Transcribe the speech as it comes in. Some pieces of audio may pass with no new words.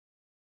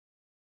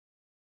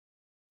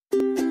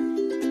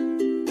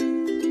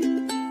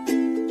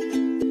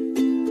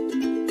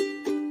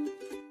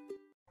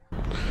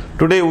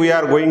Today we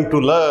are going to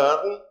learn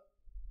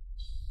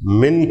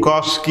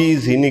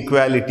Minkowski's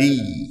inequality.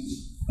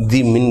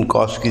 The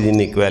Minkowski's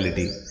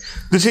inequality.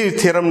 This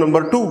is theorem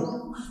number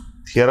 2.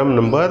 Theorem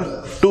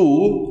number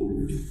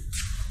 2.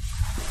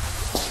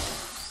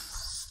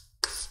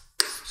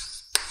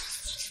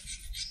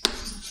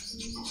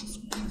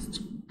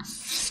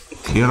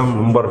 Theorem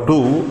number 2.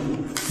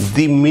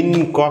 The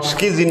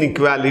Minkowski's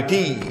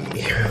inequality.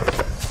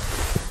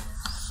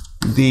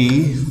 The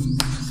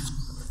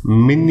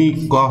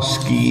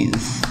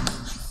Minkowski's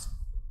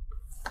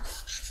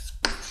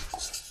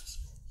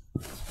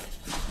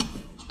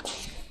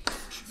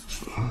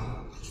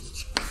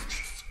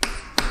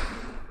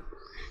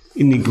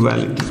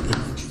inequality.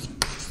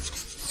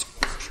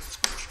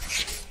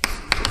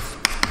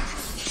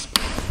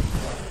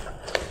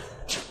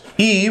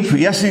 If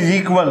S is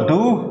equal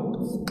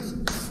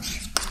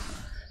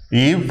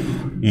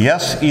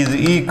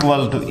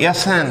to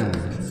Sn,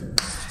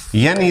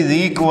 n is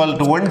equal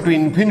to 1 to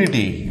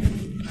infinity,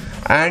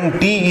 and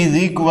t is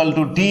equal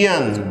to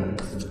Tn,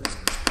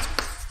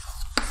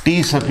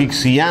 t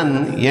suffix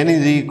n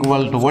is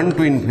equal to 1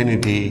 to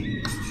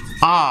infinity,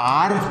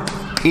 are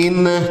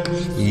in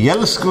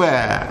L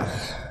square,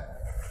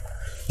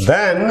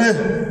 then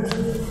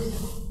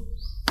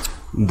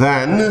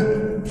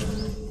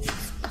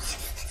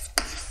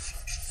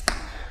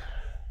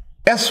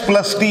S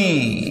plus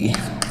t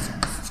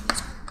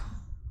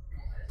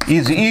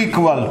is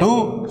equal to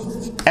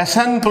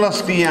Sn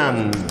plus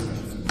Tn,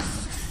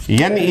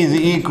 n is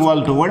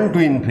equal to 1 to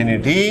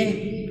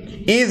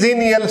infinity, is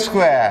in L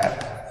square,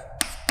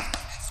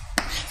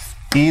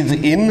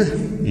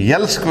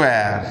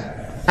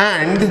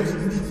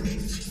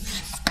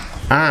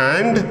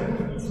 and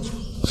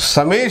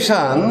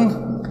summation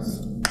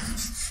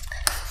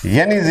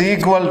n is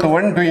equal to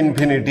 1 to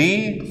infinity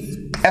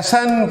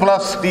Sn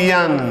plus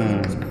Tn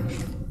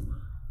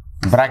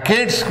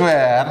bracket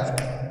square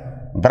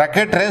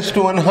bracket raised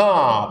to 1/2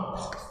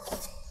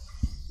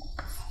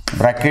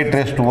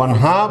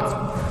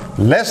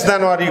 less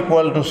than or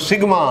equal to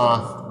sigma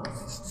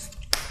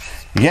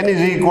n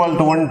is equal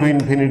to 1 to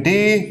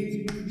infinity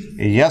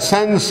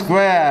Sn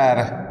square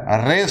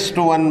raised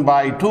to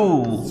 1/2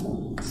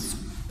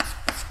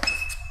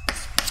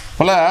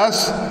 plus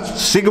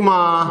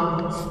sigma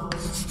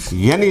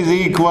n is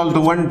equal to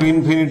 1 to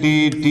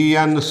infinity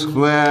Tn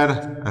square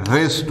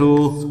raised to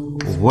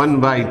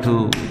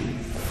 1/2.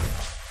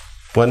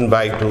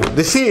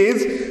 This is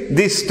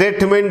the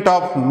statement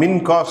of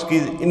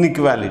Minkowski's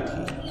inequality.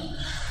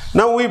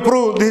 Now we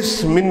prove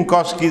this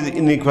Minkowski's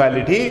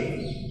inequality.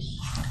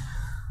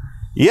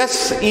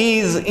 S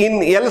is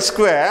in L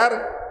square.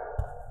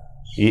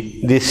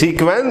 The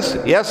sequence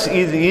S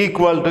is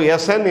equal to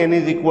Sn, n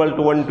is equal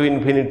to 1 to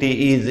infinity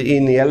is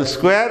in L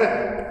square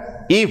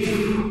if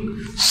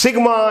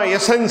sigma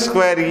Sn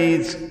square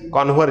is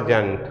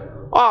convergent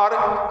or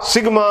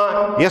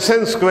sigma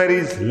Sn square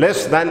is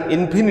less than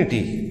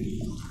infinity.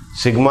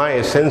 Sigma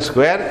Sn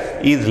square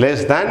is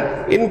less than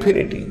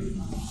infinity.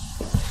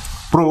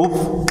 Proof.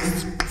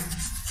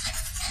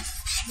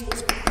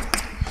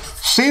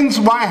 Since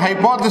by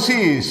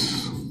hypothesis,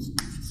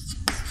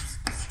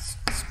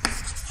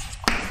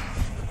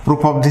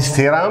 proof of this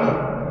theorem,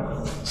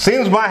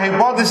 since by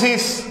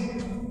hypothesis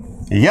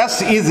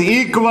S is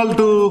equal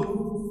to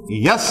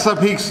S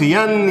suffix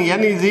n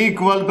is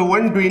equal to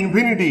 1 to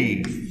infinity,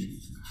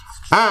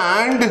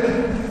 and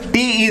t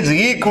is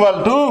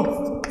equal to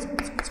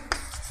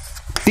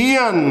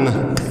Tn,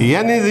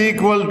 n is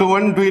equal to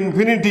 1 to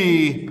infinity,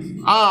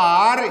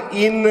 are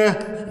in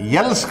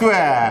L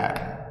square.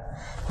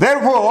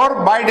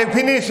 Therefore, by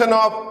definition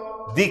of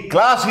the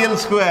class L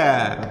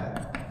square,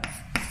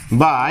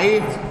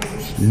 by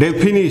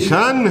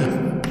definition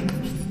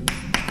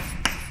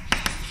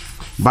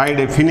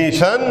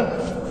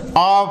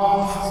of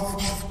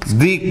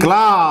the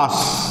class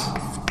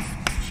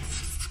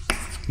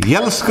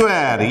L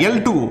square,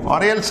 L2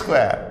 or L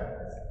square,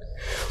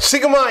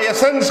 sigma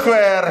Sn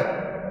square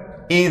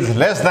is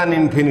less than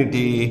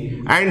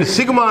infinity and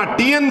sigma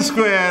Tn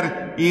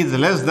square is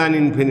less than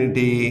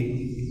infinity.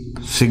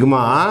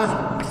 Sigma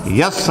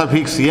S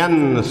suffix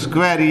n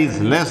square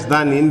is less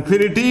than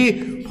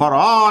infinity for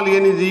all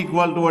n is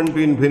equal to 1 to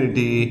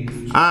infinity,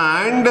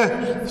 and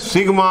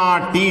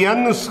sigma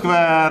Tn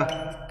square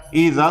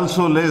is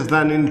also less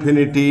than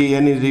infinity,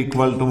 n is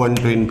equal to 1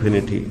 to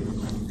infinity.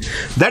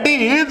 That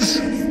is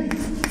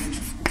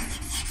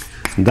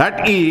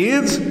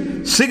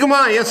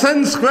sigma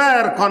Sn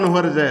square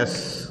converges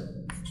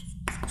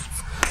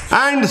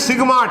and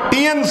sigma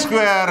Tn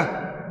square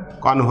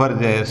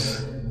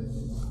converges.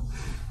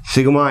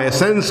 Sigma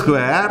Sn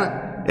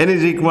square n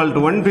is equal to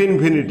 1 to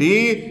infinity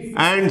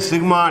and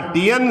sigma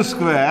Tn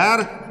square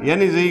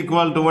n is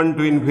equal to 1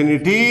 to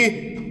infinity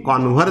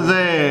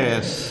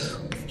converges.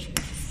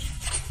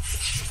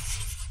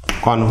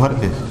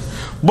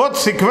 Both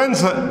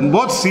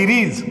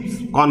series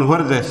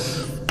converges.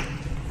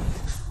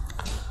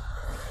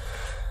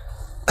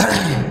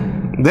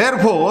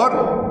 Therefore,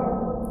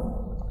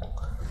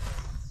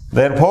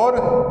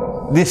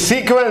 the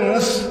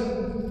sequence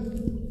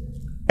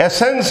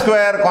Sn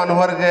square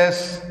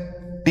converges,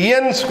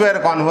 Tn square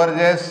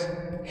converges,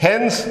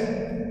 hence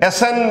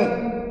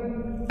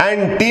Sn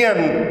and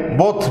Tn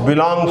both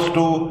belongs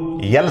to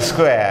L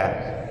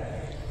square.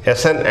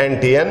 Sn and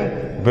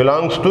Tn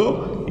belongs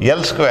to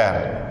L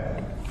square.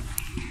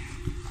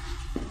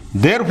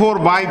 Therefore,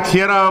 by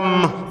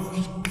theorem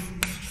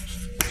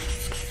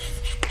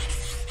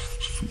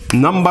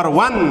number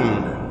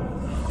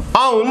 1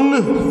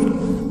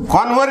 on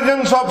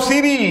convergence of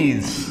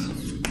series,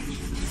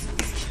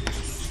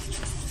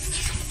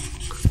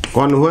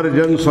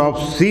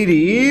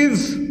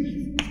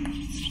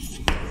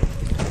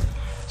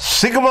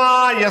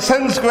 sigma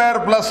Sn square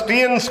plus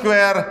Tn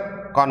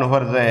square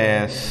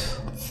converges.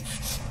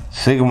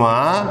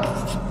 Sigma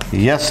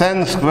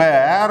Sn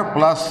square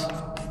plus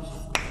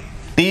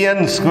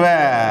Tn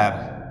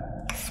square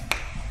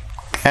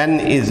n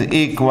is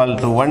equal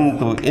to 1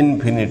 to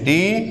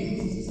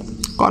infinity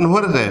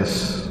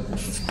converges.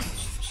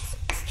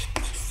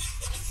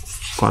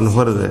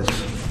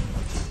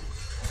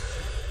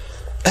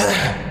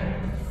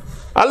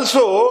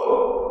 Also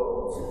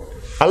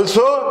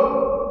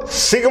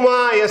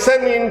sigma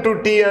Sn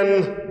into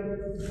Tn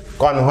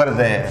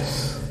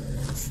converges.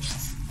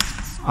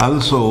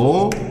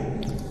 Also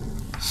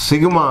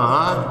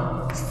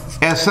sigma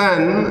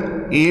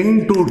Sn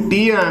into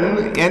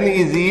Tn n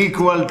is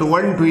equal to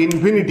 1 to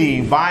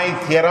infinity by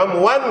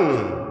theorem 1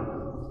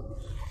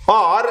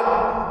 or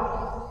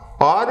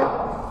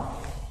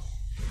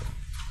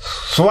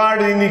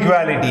Schwarz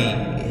inequality.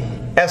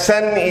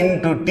 Sn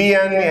into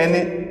Tn n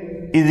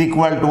is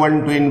equal to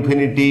 1 to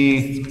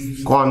infinity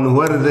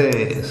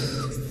converges.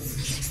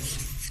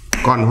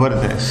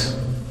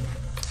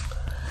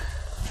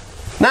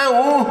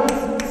 Now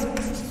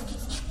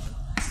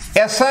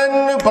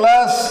Sn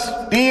plus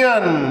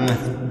Tn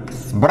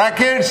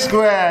bracket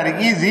square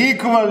is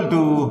equal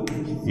to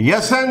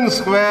Sn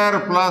square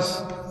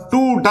plus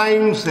 2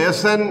 times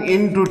Sn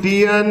into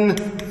Tn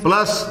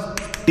plus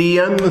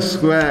Tn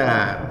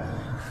square.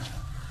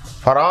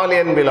 For all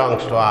n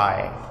belongs to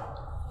I.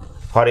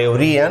 For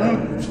every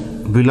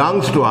n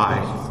belongs to I.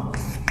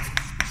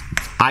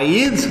 I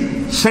is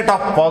set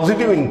of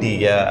positive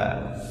integer.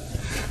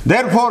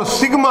 Therefore,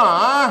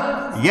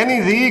 sigma n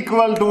is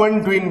equal to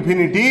 1 to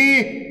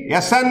infinity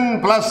Sn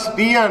plus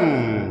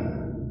Tn.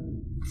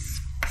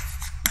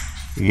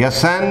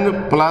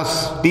 Sn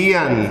plus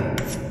Tn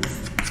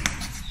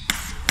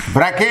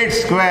bracket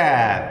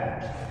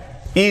square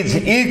is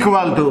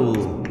equal to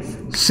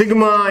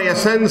sigma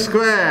Sn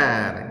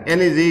square n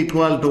is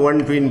equal to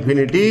 1 to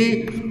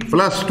infinity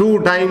plus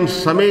 2 times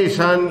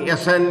summation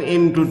Sn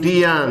into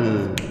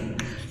Tn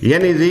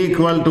n is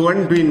equal to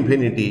 1 to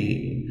infinity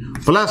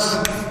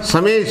plus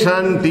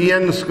summation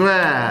Tn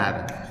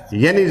square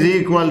n is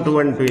equal to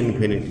 1 to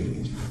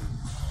infinity.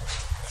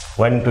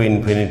 1 to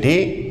infinity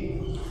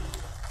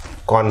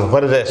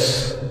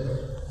converges.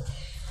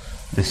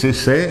 This is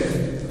say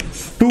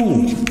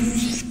 2.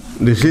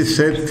 This is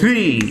say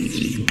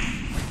 3.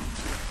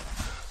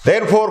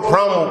 Therefore,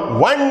 from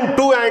 1,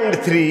 2 and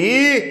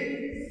 3,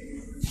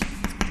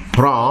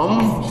 from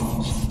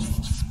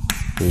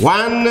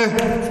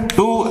 1,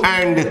 2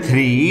 and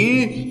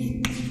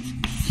 3,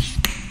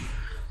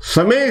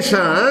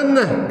 summation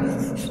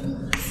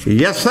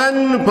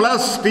Sn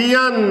plus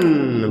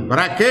Tn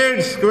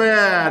bracket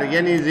square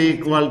n is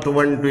equal to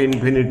 1 to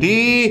infinity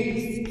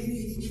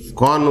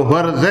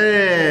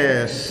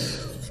converges.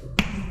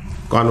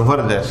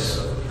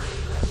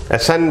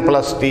 Sn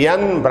plus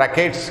Tn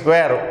bracket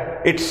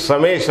square, its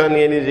summation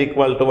n is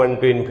equal to 1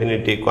 to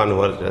infinity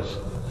converges.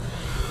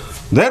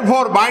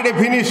 Therefore, by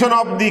definition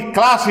of the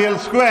class L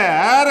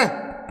square,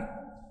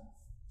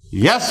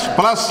 S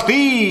plus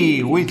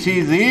T, which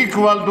is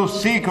equal to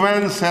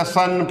sequence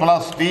Sn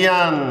plus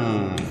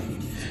Tn,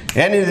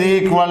 n is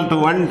equal to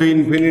 1 to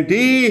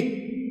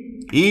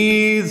infinity,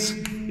 is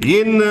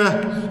in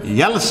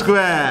L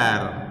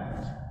square.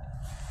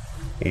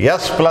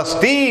 S plus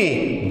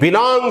T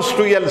belongs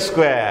to L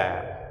square.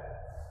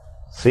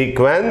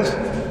 Sequence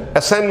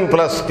Sn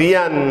plus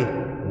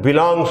Tn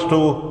belongs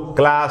to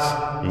class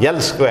L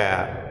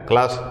square.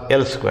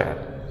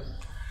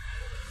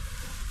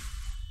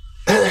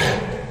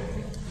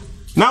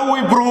 Now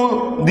we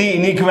prove the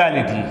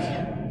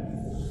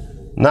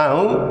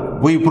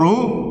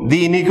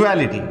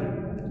inequality.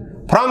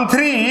 From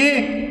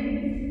 3,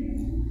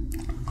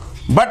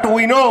 but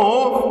we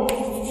know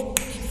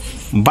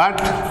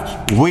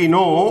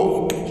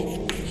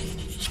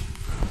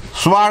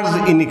Schwarz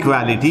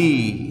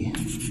inequality.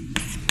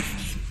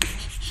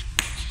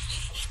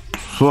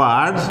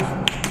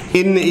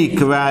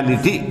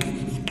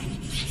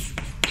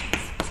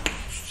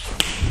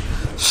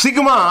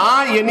 Sigma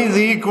n is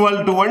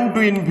equal to 1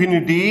 to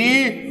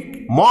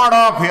infinity mod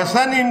of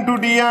Sn into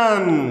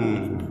Tn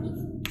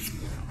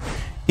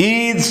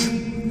is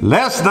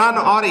less than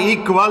or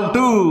equal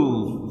to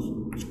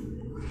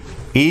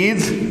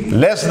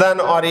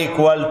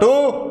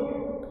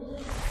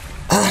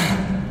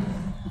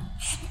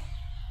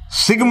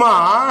sigma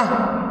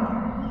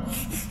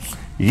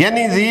n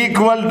is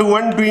equal to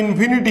 1 to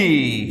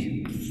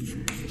infinity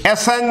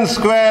Sn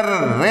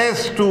square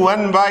raised to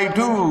 1 by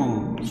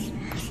 2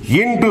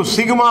 into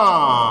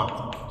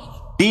sigma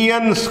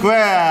Tn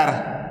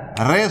square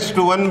raised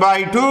to 1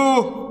 by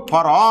 2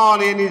 for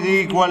all n is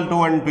equal to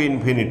 1 to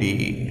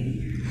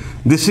infinity.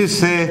 This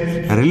is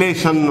a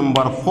relation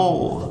number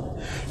 4.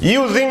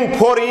 Using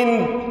 4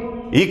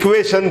 in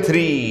equation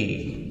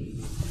 3.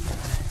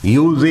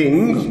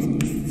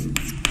 Using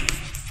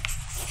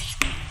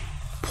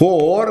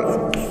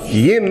 4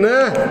 in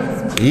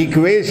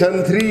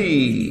equation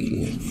 3.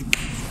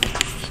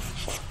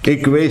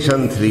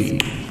 Equation 3.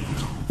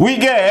 We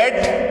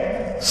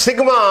get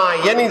sigma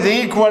n is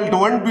equal to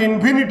 1 to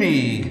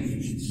infinity.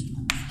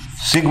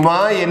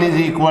 Sigma n is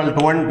equal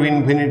to 1 to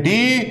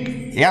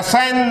infinity.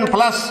 Sn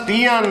plus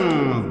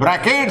Tn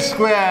bracket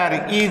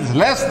square is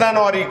less than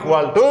or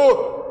equal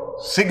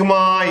to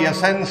sigma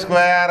Sn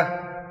square.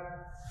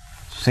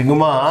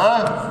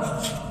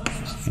 Sigma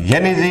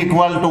n is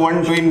equal to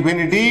 1 to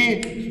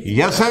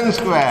infinity Sn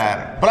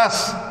square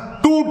plus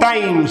 2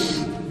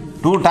 times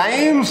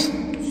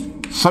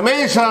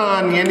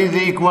summation n is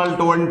equal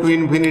to 1 to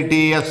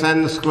infinity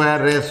Sn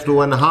square raised to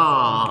 1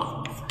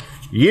 half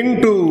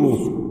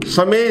into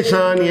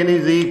summation n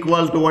is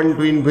equal to 1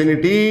 to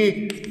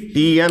infinity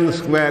Tn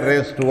square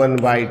raised to 1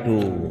 by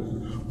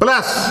 2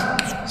 plus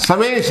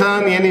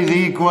summation n is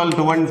equal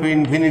to 1 to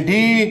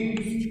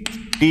infinity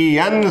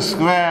Tn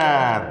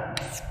square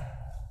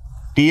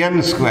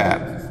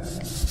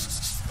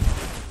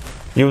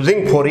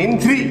using 4 in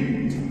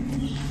 3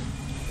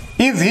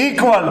 is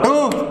equal to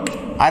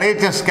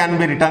RHS can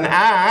be written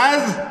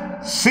as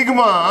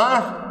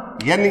sigma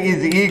n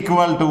is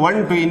equal to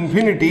 1 to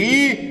infinity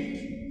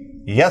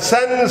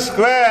Sn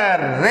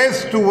square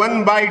raised to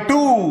 1 by 2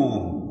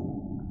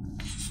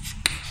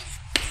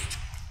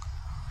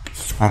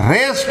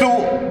 raised to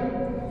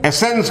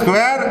Sn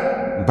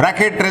square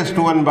bracket raised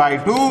to 1 by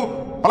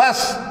 2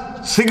 plus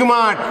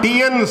sigma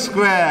Tn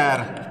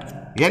square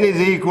n is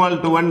equal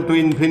to 1 to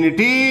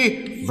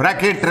infinity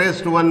bracket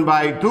raised to 1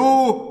 by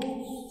 2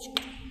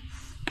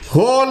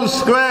 whole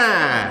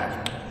square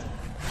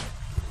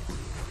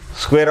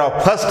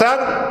of first term,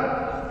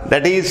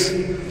 that is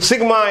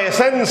sigma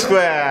Sn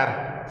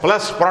square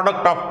plus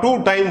product of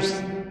 2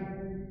 times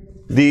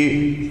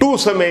the 2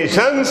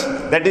 summations,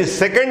 that is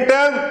second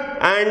term,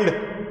 and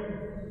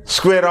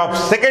square of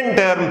second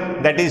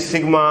term, that is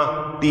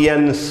sigma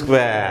Tn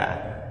square.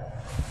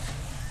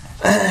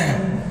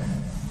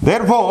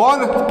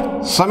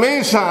 Therefore,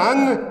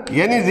 summation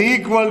n is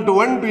equal to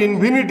 1 to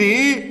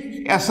infinity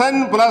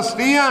Sn plus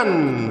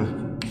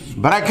Tn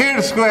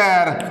bracket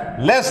square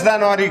less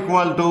than or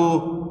equal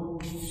to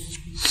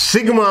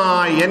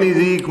sigma n is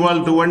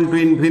equal to 1 to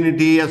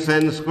infinity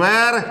Sn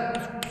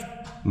square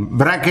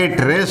bracket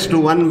raised to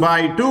 1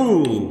 by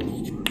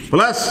 2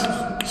 plus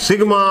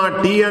sigma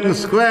Tn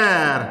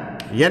square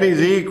n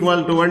is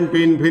equal to 1 to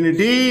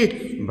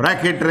infinity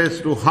bracket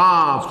raised to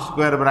half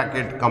square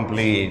bracket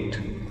complete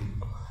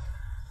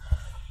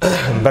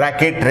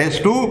bracket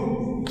raised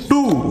to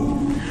 2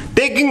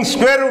 taking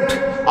square root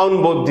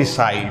on both the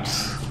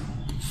sides,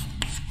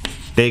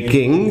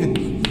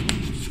 taking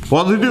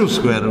positive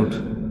square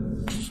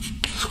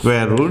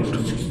root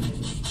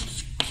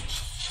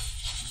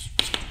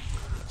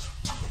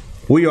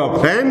we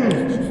obtain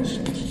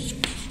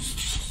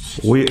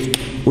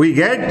we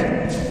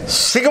get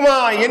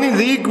sigma n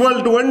is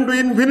equal to 1 to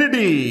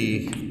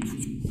infinity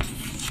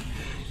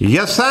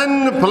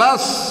Sn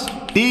plus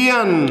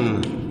Tn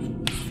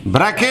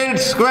bracket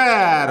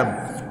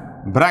square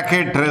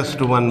bracket raised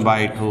to 1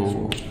 by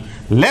 2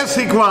 less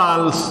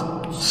equals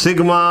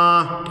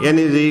sigma n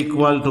is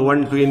equal to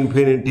 1 to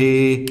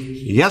infinity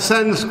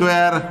Sn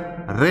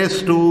square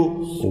raised to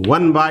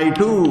 1 by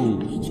 2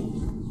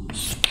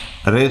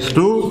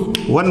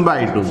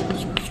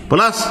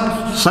 plus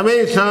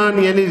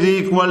summation n is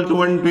equal to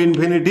 1 to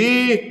infinity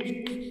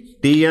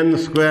Tn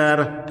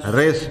square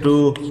raised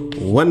to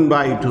 1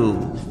 by 2.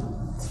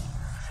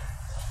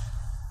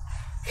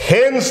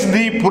 Hence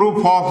the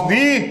proof of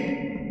the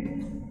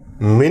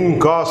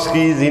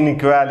Minkowski's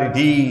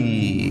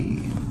inequality.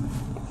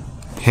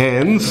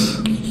 Hence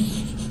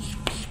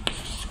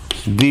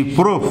the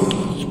proof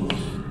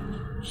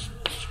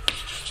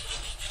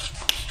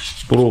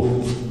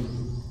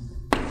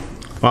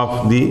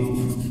of the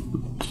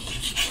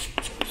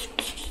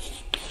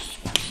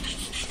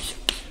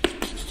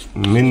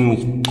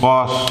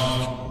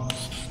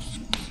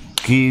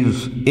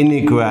Minkowski's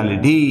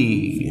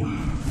inequality.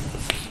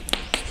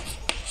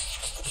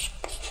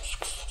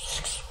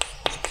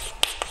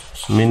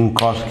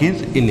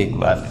 Minkowski's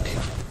inequality.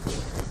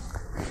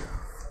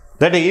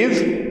 That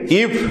is,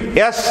 if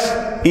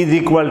S is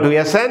equal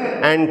to Sn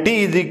and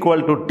T is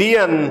equal to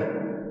Tn,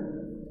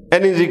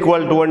 n is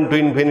equal to 1 to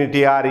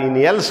infinity r in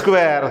L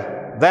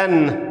square,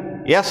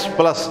 then S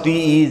plus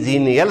T is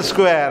in L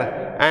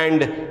square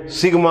and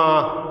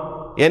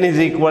sigma n is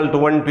equal to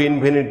 1 to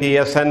infinity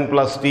Sn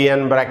plus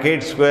Tn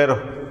bracket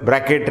square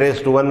bracket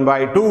raised to 1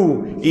 by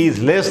 2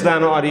 is less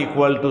than or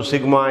equal to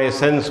sigma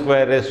Sn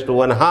square raised to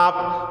 1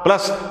 half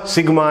plus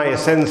sigma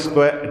Sn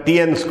square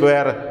Tn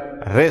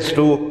square raised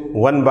to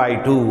 1 by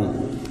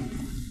 2.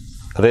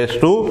 raised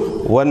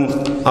to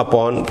 1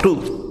 upon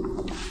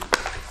 2.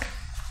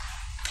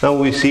 Now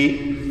we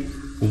see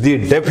the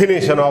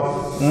definition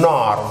of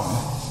norm.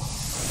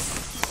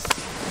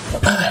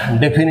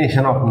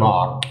 Definition of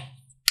norm.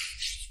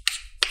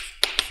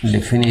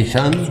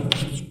 Definition.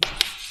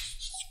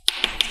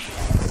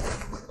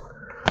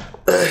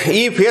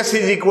 If S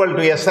is equal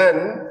to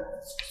Sn,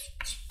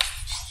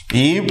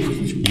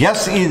 if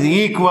S is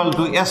equal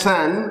to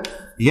Sn,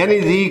 n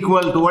is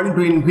equal to 1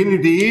 to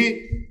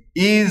infinity,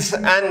 is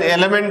an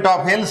element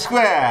of L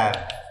square,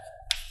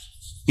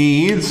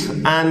 is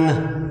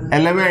an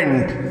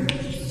element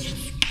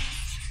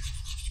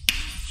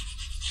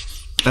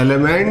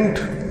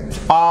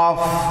of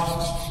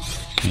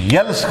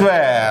L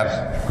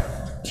square.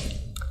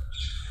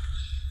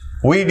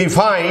 We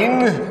define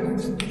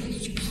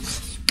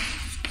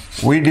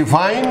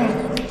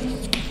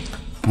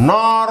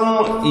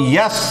norm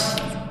S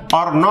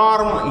or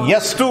norm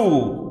S2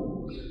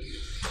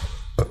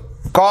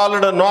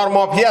 called norm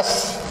of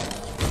S,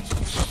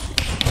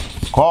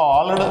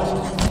 called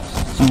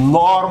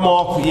norm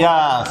of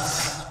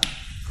S,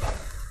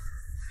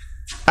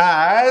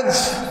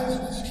 as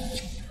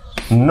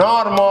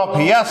norm of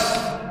S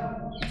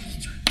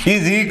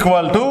is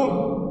equal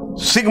to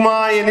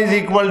sigma n is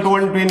equal to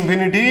 1 to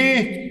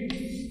infinity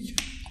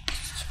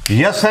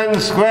Sn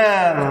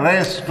square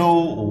raised to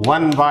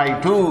 1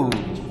 by 2.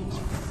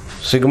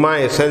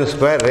 Sigma Sn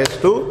square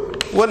raised to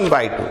 1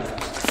 by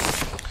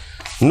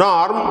 2.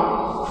 Norm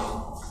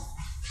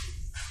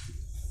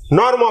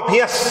of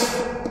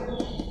S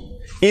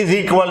is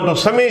equal to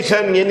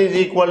summation n is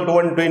equal to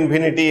 1 to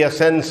infinity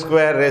Sn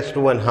square raised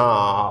to 1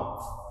 half.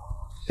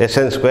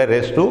 Sn square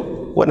raised to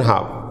 1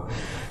 half.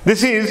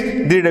 This is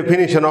the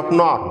definition of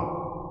norm.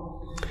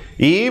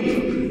 If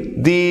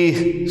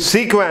the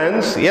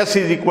sequence S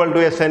is equal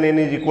to Sn, n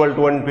is equal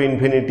to 1 to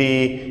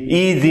infinity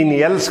is in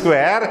L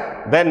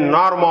square, then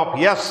norm of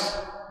S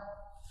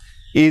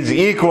is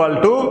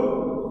equal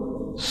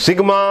to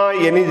sigma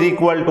n is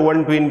equal to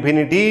 1 to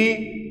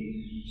infinity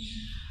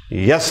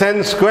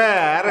Sn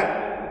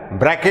square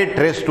bracket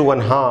raised to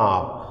 1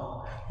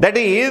 half. That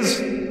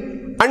is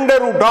under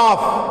root of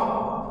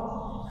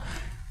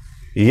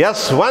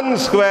S1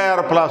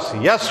 square plus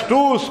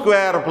S2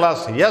 square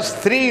plus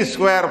S3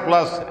 square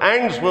plus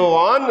and so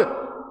on,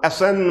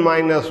 Sn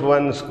minus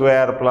 1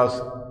 square plus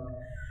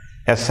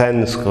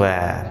Sn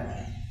square.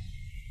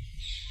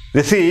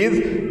 This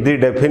is the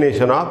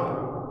definition of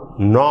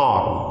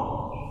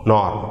norm.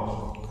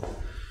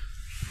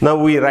 Now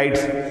we write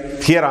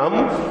theorem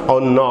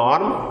on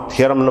norm,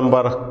 theorem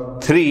number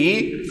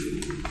 3.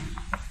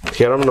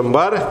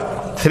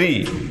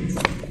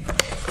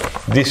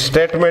 The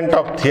statement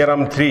of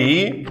theorem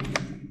 3,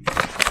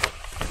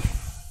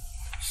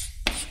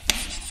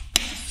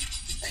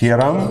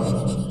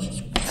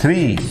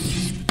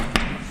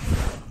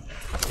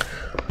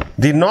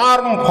 the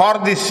norm for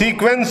the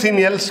sequence in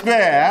L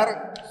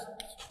square,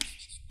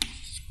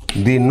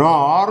 the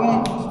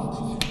norm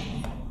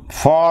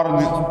for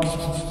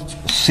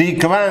the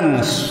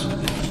sequence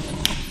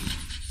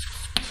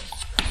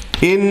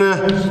in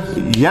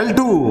L2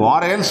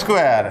 or L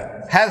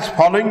square has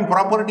following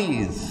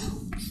properties.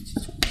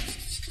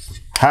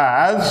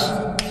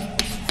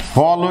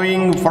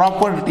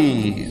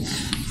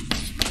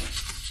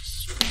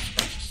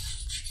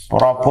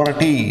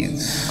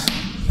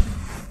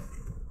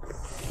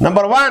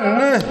 Number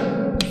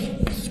 1,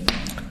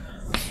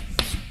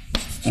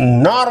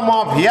 norm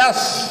of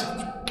S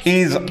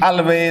is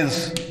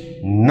always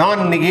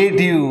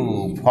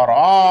non-negative for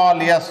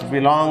all S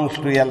belongs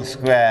to L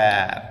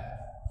square.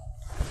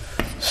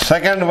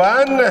 Second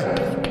one,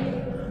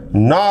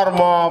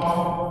 norm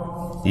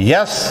of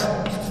S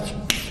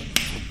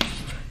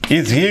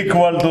is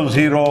equal to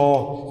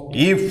 0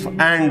 if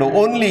and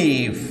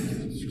only if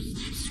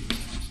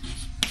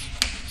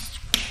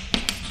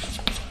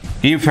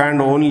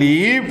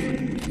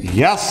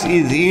S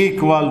is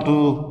equal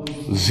to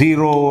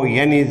 0,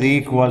 n is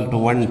equal to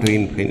 1 to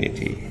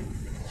infinity.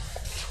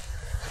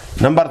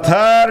 Number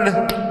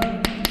 3rd,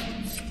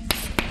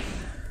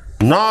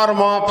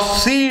 norm of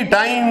C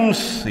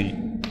times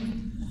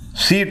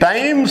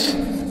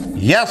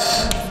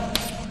S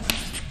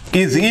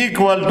is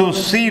equal to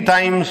C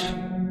times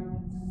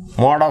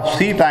mod of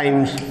C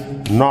times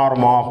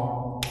norm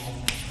of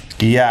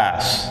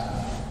S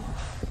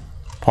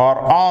for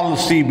all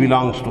C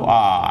belongs to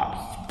R.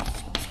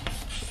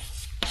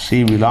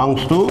 C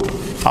belongs to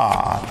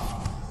R.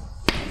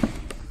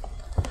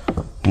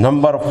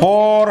 Number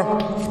 4,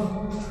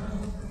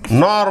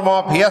 norm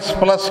of S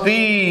plus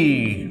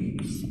T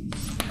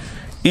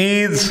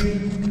is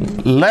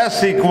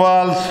less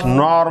equals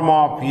norm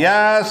of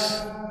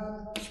S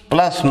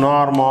plus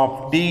norm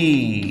of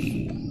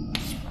T.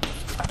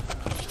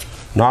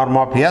 Norm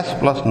of S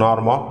plus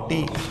norm of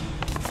T.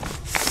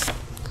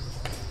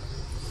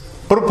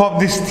 Proof of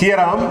this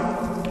theorem: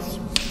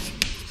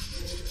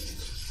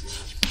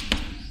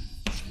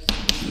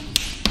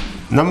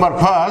 number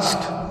 1st,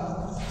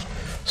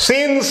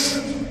 since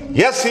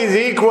S is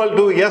equal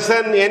to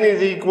Sn, n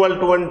is equal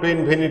to 1 to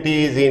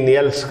infinity is in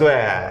L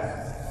square.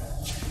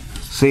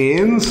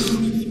 Since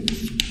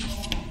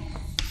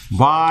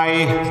by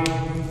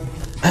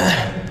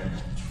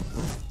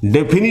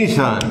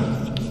definition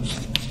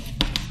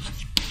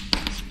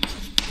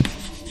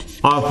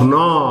of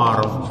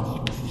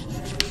norm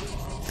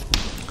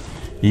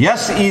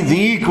S is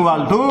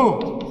equal to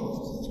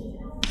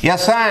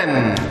Sn,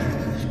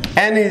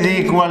 n is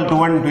equal to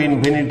 1 to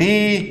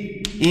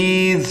infinity,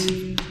 is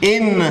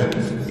in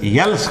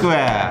L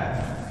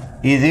square,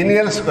 is in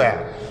L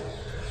square.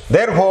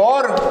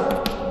 Therefore,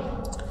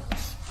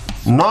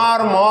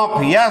 norm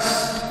of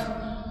S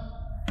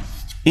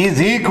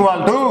is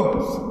equal to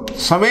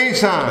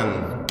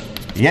summation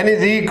n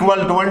is equal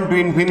to 1 to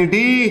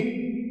infinity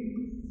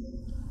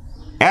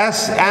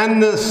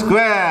Sn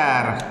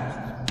square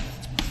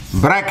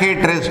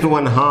bracket raised to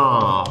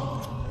 1/2,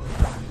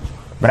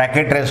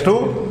 bracket raised to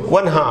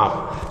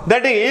 1/2,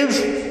 that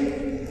is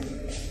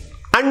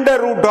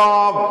under root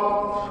of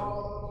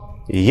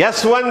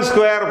S1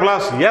 square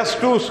plus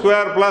S2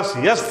 square plus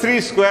S3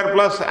 square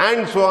plus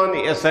and so on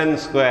Sn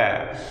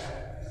square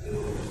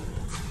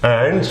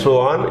and so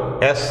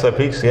on S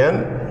suffix n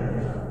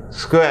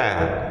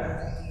square.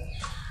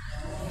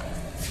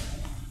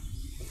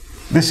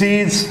 This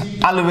is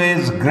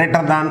always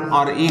greater than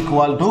or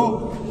equal to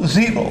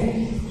 0.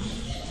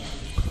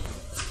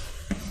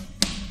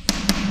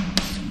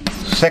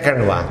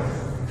 Second one,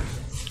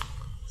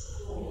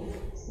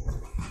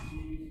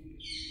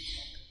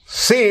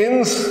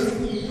 since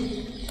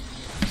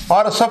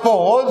or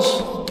suppose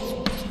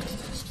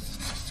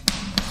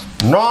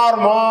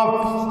norm of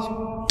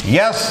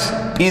S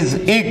is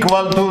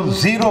equal to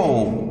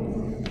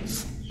 0,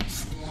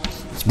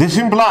 this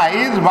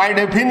implies by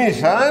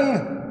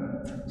definition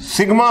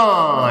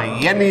sigma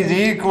n is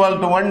equal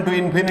to 1 to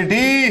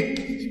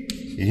infinity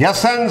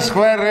Sn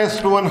square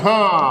raised to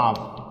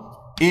 1/2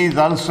 is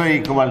also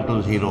equal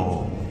to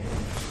 0.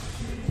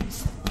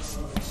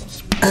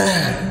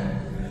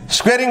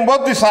 Squaring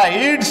both the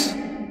sides,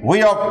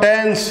 we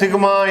obtain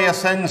sigma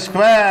Sn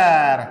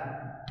square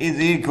is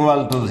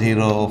equal to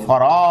 0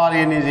 for all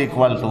n is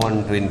equal to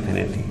 1 to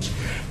infinity.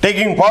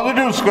 Taking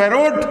positive square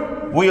root,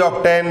 we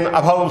obtain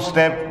above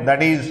step,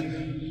 that is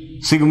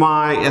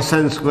sigma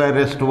Sn square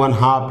raised to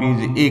 1/2 is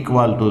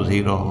equal to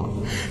 0.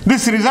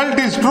 This result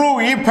is true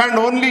if and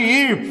only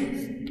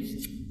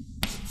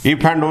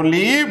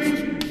if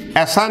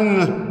Sn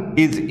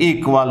is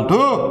equal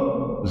to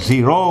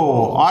 0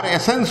 or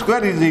Sn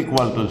square is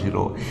equal to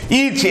 0.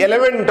 Each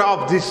element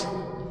of this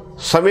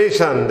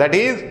summation, that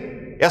is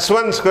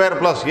S1 square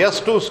plus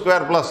S2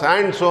 square plus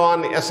and so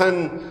on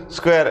Sn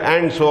square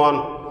and so on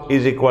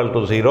is equal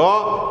to 0.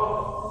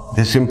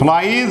 This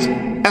implies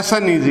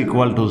Sn is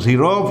equal to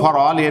 0 for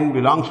all n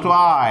belongs to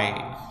I.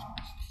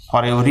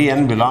 For every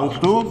n belongs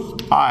to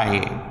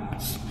I.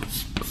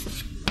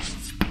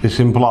 This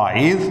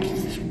implies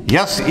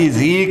S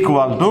is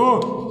equal to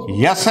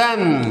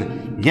Sn,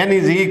 n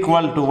is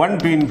equal to 1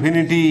 to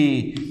infinity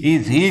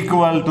is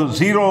equal to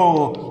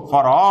 0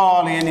 for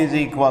all n is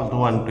equal to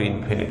 1 to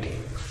infinity.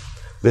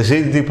 This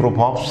is the proof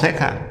of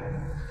second.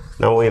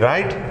 Now we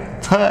write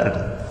third.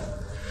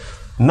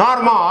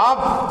 Norm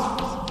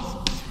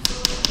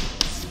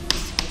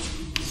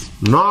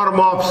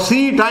of C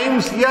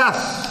times S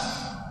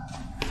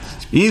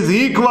is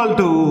equal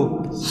to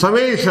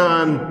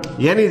summation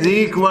n is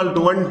equal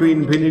to 1 to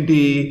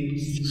infinity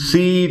C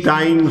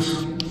times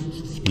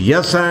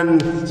Sn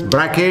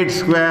bracket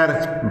square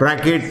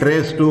bracket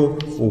raised to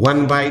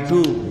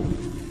 1/2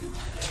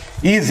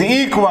 is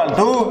equal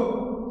to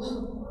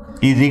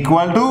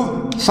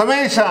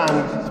summation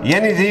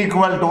n is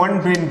equal to 1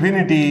 to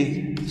infinity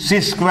C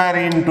square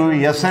into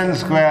Sn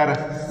square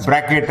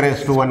bracket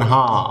raised to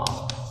 1/2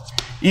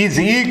 is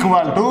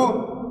equal to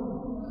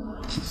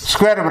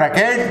square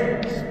bracket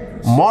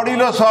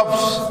modulus of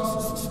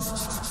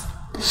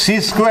C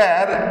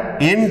square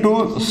into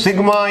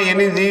sigma n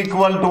is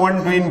equal to 1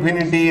 to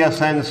infinity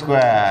Sn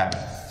square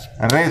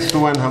raised to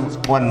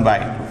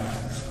 1/2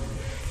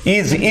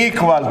 is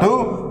equal to,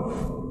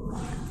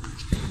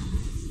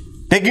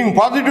 taking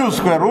positive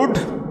square root,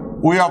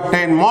 we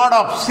obtain mod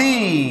of C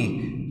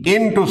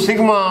into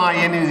sigma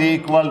n is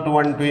equal to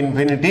 1 to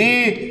infinity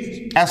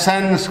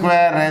Sn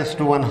square raised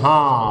to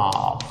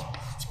 1/2,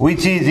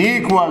 which is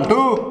equal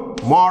to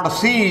mod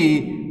C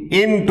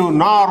into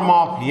norm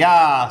of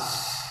S.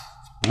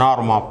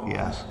 Norm of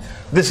S.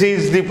 This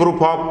is the proof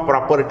of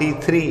property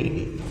 3.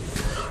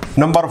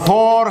 Number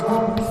 4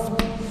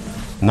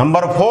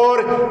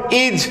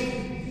 is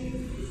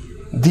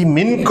the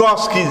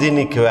Minkowski's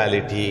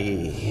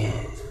inequality.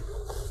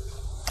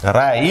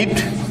 Write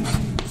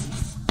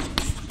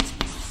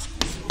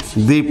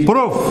the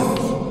proof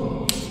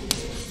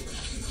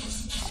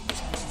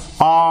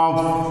of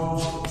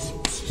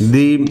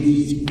the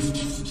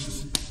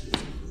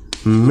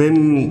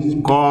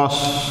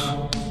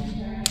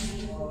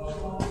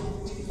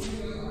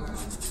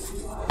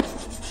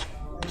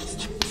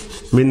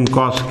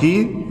Minkowski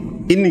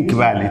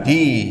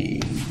inequality.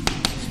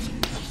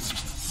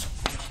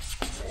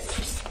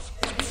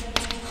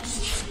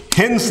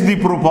 Hence the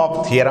proof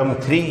of theorem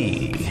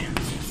 3.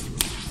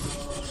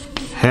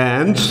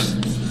 Hence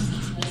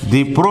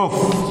the proof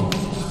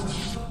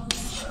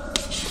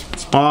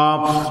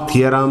of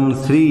theorem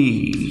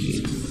 3.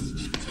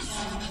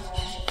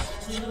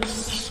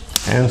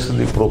 Hence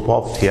the proof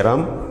of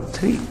theorem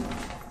 3.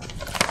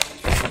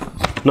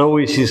 Now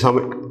we see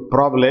some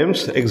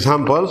problems,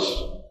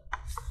 examples.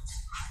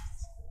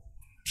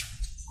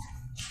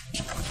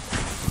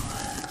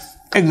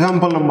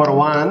 Example number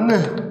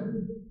 1.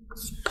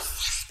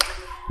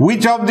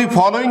 Which of the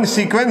following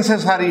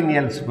sequences are in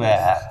L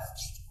square?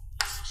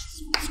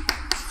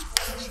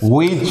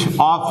 Which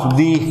of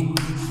the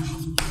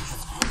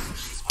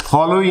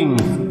following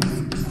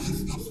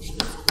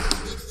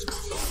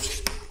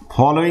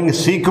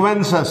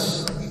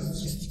sequences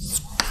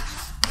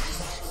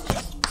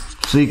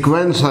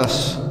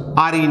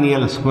are in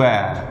L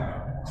square?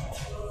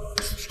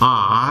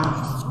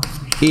 Are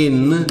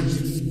in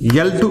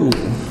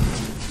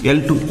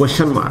L2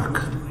 question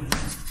mark.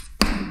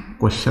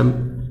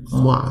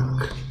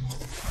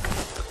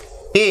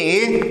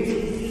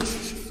 A,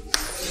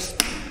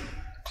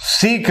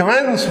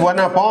 sequence 1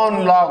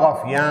 upon log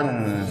of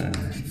n.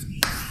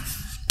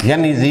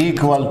 N is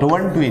equal to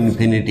 1 to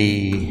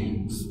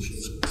infinity.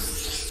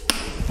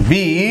 B,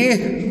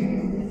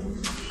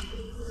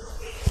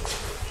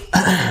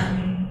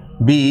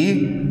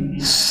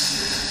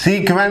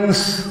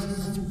 sequence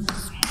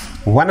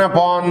 1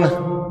 upon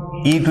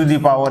e to the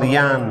power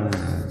n.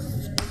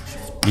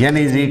 N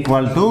is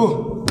equal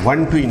to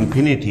 1 to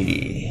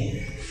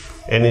infinity.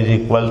 N is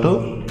equal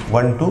to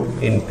 1 to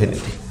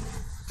infinity.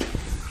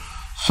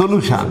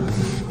 Solution.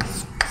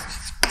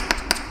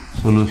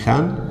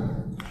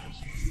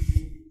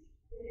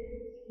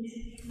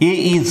 A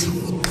is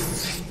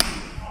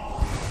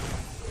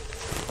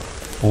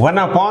 1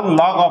 upon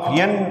log of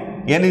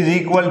n. N is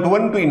equal to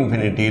 1 to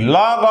infinity.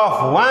 Log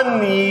of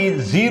 1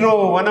 is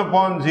 0. 1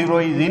 upon 0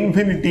 is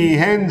infinity.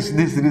 Hence,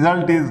 this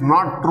result is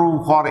not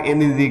true for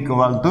n is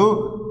equal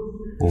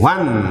to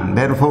 1.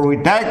 Therefore, we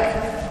take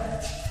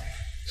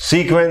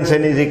sequence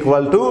n is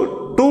equal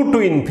to 2 to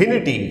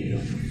infinity.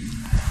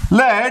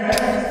 Let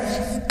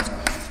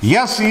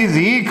S is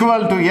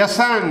equal to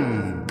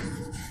Sn.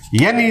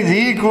 N is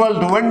equal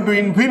to 1 to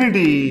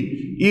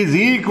infinity is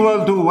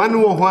equal to 1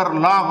 over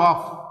log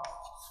of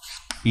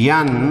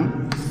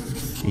n.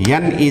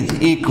 N is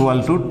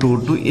equal to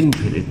 2 to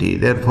infinity.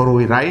 Therefore,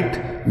 we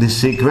write this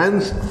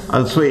sequence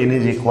also n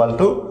is equal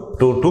to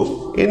 2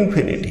 to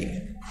infinity.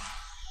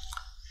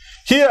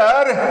 Here,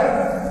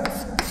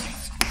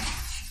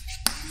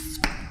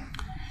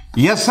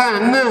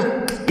 Sn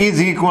is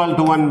equal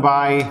to 1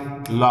 by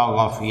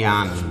log of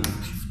n.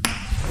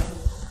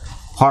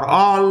 For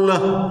all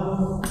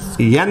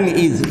n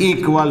is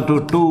equal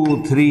to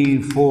 2,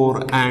 3,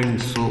 4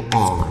 and so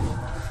on.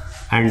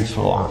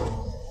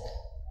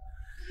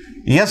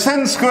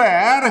 Sn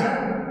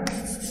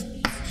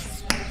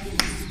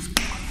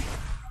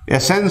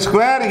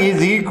square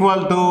is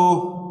equal to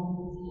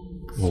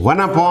 1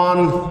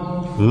 upon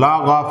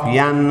log of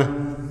n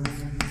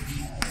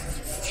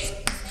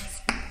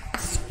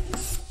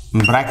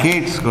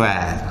bracket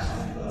square.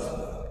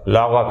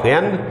 Log of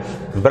n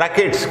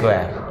bracket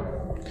square.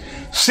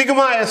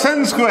 Sigma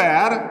Sn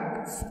square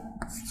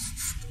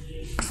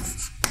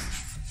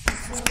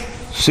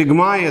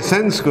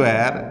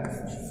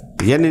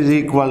n is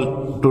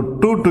equal to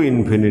 2 to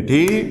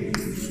infinity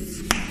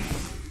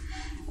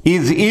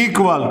is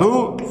equal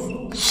to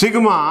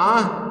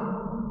sigma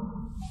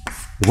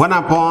 1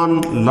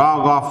 upon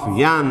log of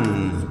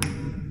n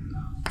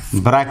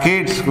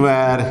bracket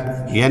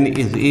square. N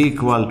is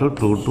equal to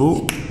 2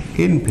 to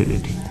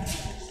infinity.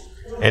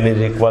 N is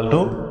equal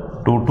to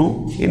 2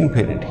 to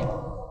infinity.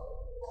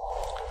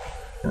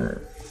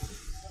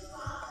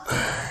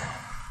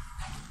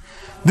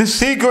 This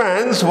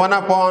sequence 1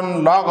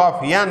 upon log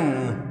of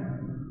n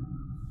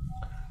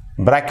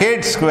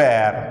bracket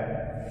square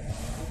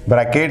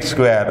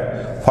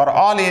for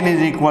all n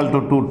is equal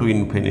to 2 to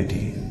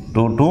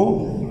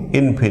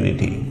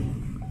infinity.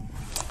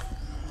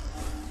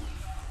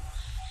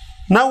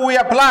 Now we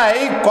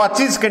apply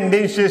Cauchy's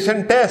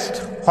condensation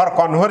test for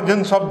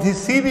convergence of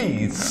this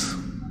series.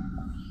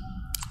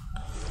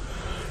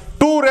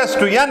 2 raised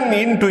to n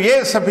into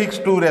a suffix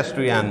 2 raised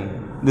to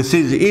n. This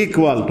is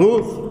equal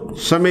to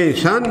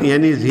summation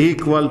n is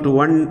equal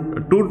to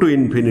 2 to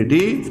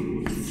infinity,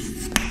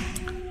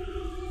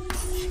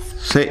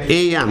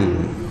 say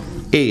an.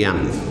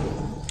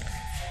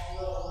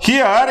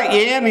 Here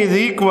an is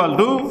equal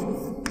to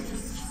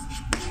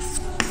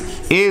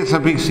a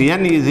suffix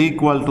n is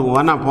equal to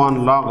 1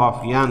 upon log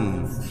of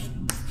n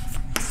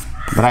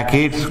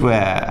bracket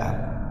square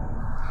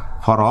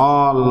for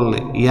all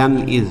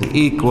n is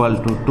equal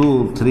to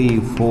 2, 3,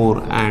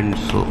 4 and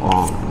so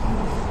on.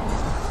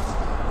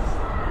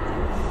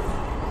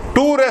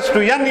 2 raised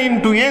to n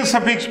into a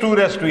suffix 2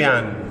 raised to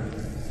n.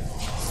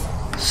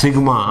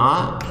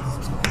 Sigma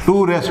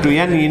 2 raised to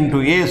n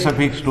into a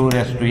suffix 2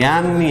 raised to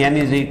n. N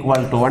is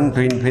equal to 1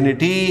 to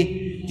infinity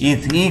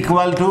is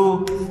equal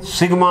to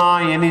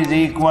sigma n is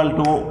equal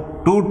to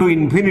 2 to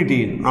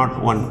infinity,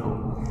 not 1 to.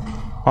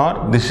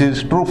 Or this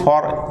is true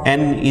for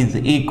n is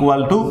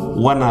equal to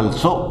 1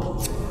 also.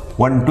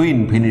 1 to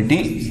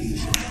infinity.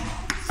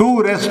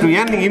 2 raised to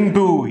n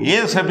into a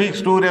suffix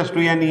 2 raised to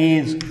n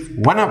is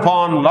 1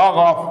 upon log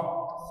of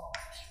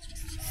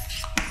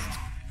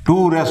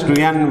 2 raised to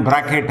n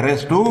bracket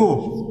raised to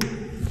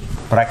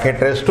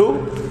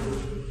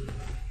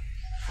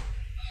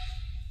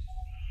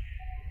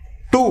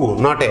 2,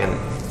 not n.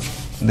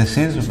 This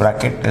is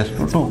bracket raised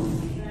to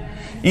 2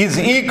 is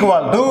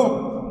equal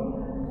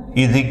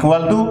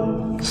to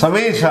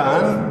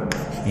summation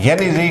n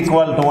is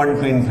equal to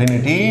 1 to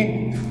infinity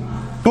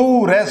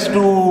 2 raised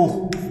to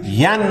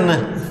n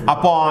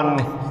upon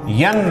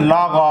n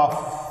log of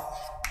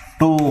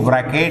 2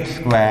 bracket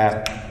square,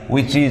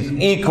 which is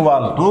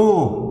equal to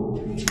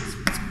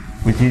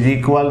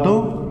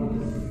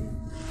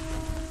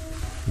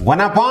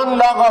 1 upon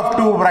log of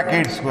 2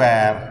 bracket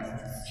square,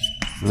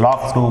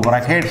 log 2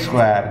 bracket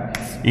square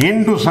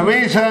into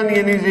summation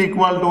n is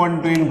equal to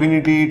 1 to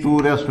infinity 2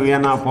 raised to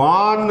n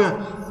upon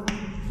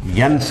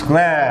n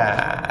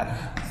square.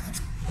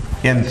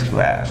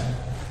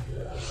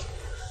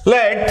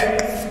 Let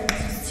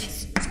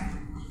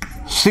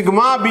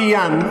sigma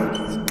bn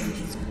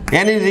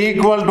n is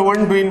equal to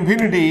 1 to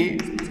infinity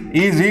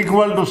is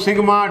equal to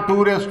sigma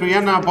 2 raised to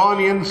n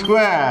upon n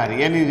square.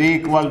 N is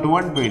equal to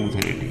 1 to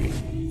infinity.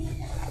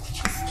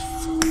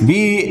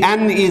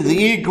 Bn is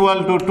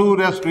equal to 2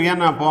 raised to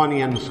n upon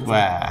n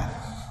square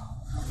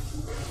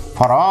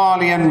for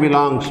all n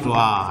belongs to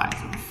I.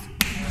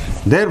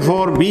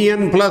 Therefore,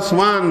 Bn plus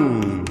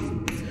 1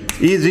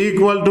 is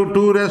equal to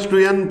 2 raised to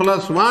n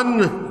plus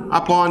 1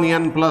 upon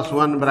n plus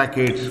 1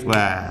 bracket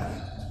square.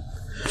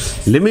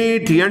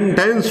 Limit n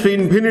tends to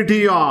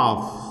infinity of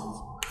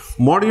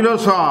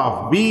modulus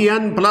of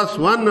Bn plus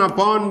 1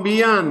 upon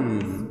Bn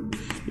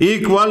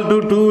equal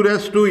to 2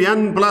 raised to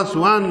n plus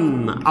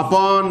 1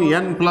 upon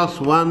n plus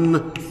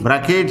 1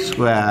 bracket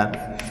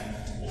square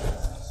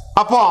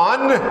upon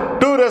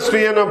 2 raised to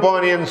n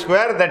upon n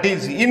square, that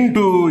is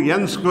into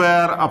n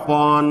square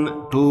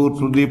upon 2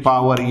 to the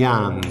power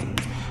n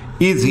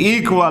is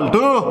equal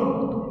to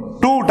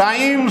 2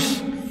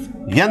 times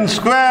n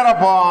square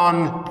upon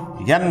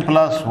n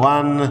plus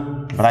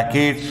 1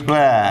 bracket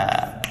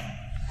square.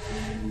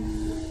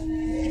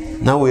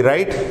 Now we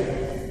write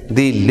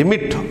the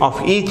limit of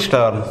each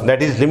term,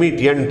 that is limit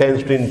n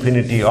tends to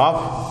infinity of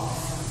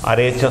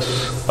RHS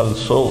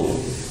also.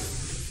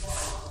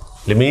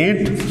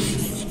 Limit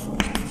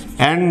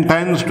n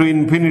tends to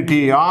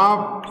infinity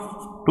of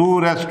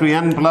 2 raised to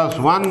n plus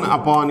 1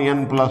 upon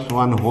n plus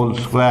 1 whole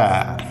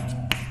square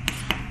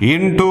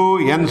into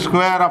n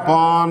square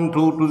upon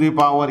 2 to the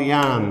power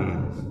n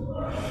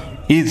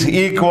is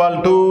equal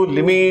to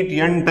limit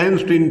n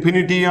tends to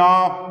infinity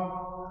of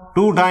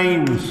 2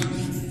 times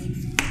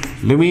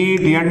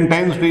limit n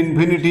tends to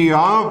infinity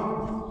of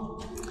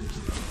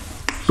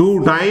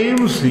 2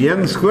 times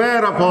n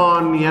square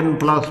upon n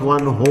plus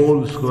 1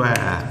 whole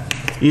square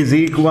is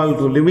equal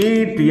to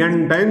limit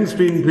n tends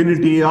to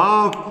infinity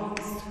of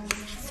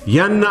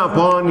n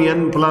upon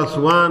n plus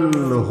 1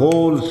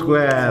 whole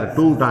square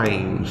 2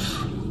 times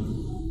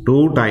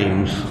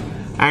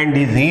and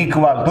is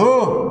equal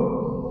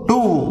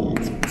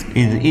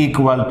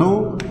to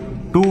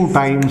 2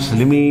 times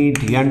limit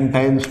n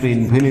tends to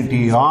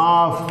infinity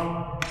of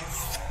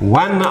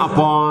 1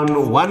 upon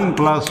 1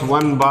 plus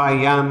 1 by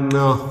n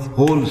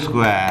whole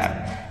square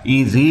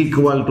is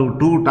equal to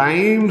 2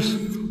 times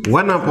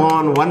 1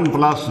 upon 1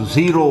 plus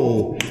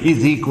 0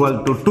 is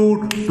equal to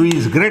 2. 2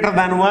 is greater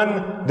than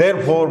 1.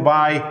 Therefore,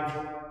 by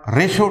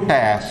ratio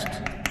test,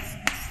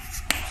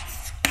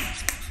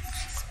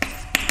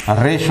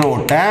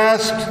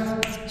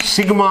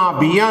 sigma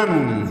Bn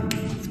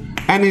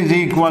n is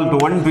equal to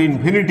 1 to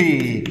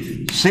infinity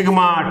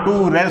sigma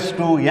 2 raised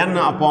to n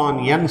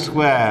upon n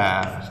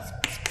square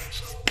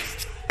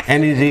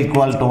n is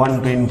equal to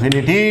 1 to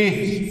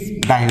infinity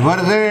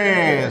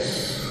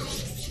diverges.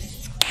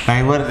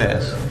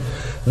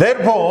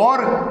 Therefore,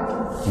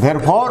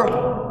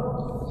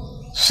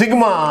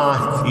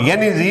 sigma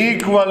n is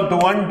equal to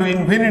 1 to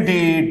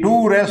infinity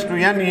 2 raised to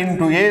n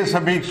into a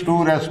suffix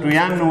 2 raised to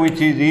n,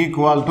 which is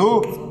equal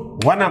to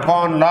 1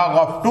 upon log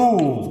of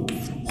 2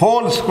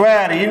 whole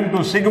square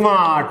into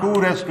sigma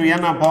 2 raised to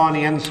n upon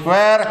n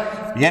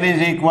square, n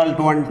is equal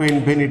to 1 to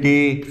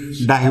infinity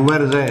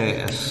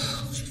diverges.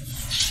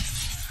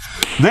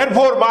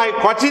 Therefore, by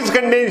Cauchy's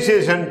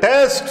condensation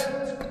test,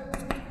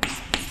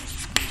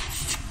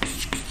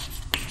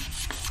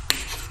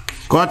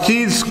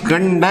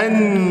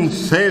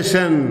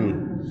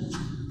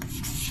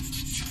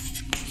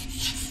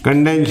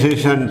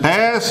 condensation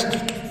test,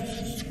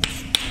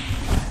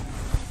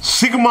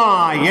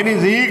 sigma n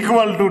is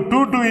equal to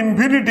 2 to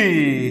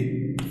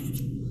infinity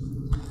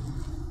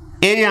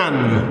an.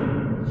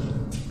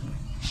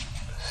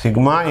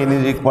 Sigma n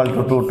is equal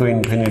to 2 to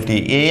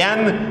infinity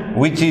an,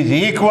 which is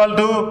equal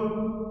to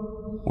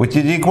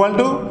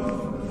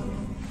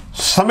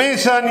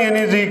summation n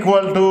is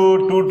equal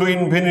to 2 to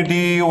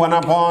infinity 1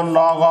 upon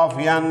log of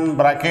n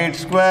bracket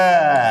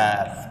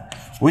square,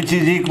 which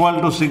is equal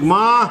to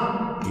sigma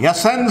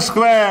Sn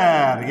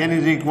square, n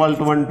is equal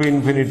to 1 to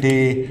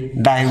infinity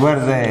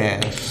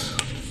diverges.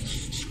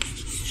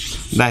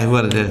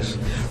 Diverges.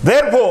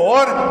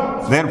 Therefore,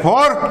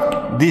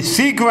 the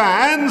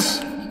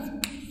sequence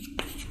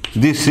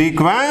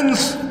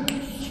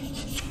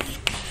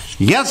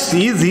S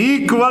is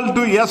equal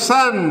to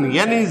Sn,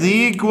 n is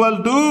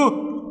equal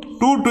to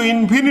 2 to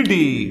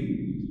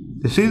infinity.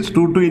 This is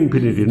 2 to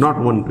infinity, not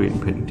 1 to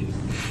infinity.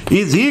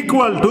 Is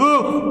equal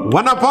to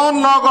 1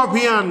 upon log of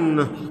n.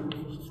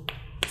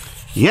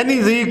 N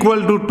is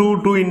equal to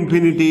 2 to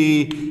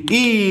infinity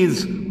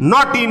is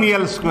not in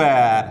L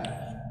square.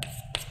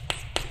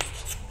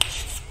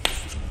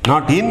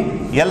 Not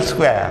in L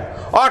square.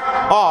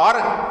 Or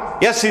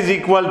S is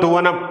equal to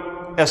 1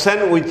 of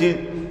Sn, which is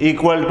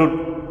equal to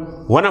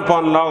 1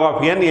 upon log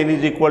of n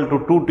is equal to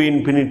 2 to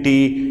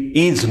infinity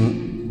is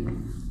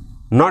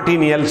not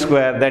in L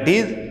square, that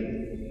is,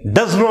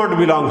 does not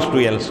belongs to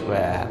L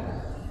square.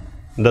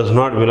 Does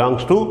not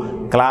belongs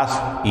to class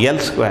L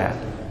square.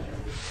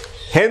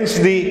 Hence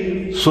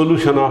the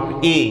solution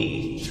of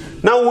A.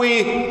 Now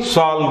we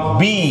solve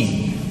B.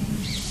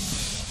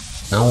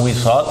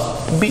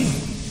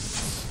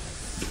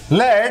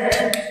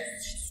 Let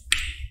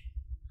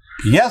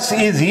S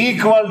is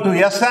equal to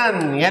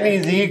Sn, n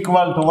is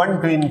equal to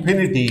 1 to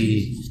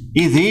infinity,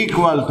 is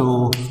equal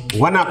to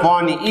 1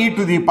 upon e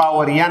to the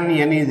power n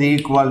is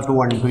equal to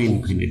 1 to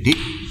infinity.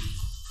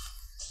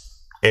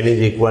 N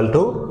is equal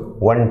to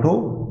 1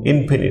 to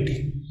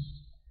infinity.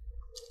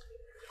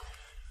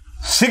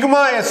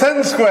 Sigma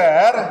Sn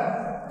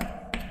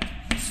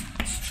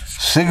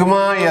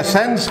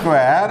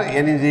square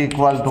n is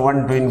equal to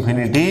 1 to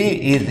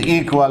infinity is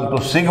equal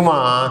to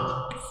sigma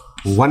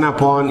 1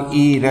 upon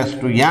e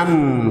raised to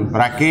n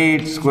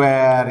bracket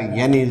square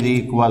n is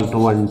equal to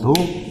 1 to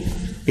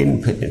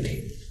infinity.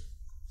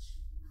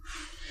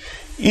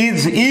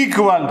 Is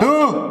equal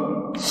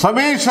to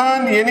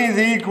summation n is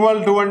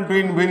equal to 1 to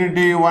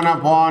infinity 1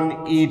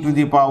 upon e to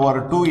the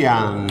power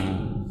 2n.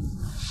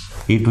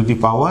 E to the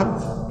power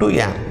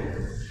 2n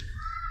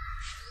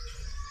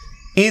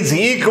is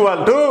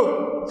equal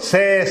to,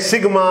 say,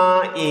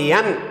 sigma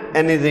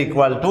n is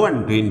equal to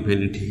 1 to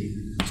infinity.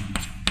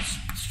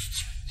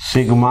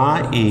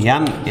 Sigma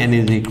n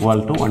is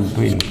equal to 1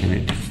 to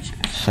infinity.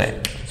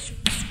 Say.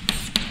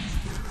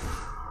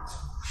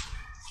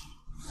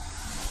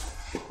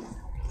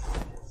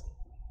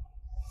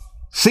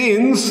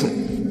 Since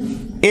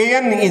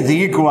an is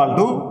equal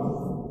to,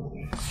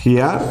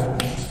 here,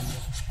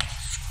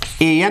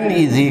 an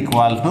is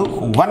equal to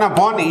 1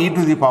 upon e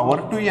to the power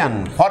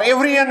 2n. For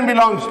every n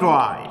belongs to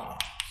I.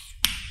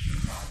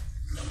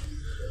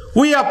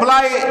 We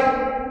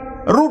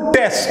apply root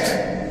test.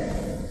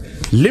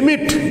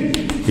 Limit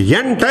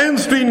n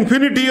tends to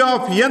infinity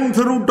of nth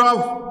root of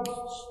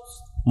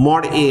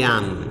mod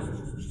an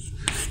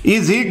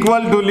is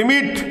equal to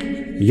limit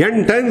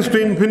n tends to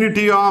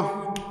infinity of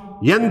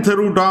nth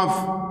root of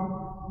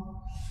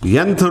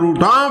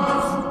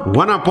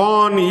 1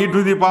 upon e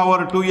to the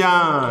power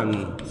 2n,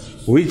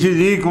 which is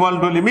equal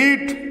to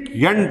limit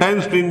n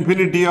tends to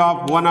infinity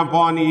of 1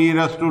 upon e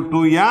raised to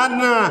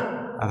 2n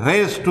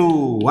raised to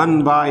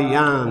 1 by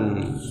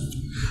n.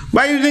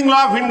 By using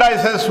law of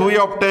indices, we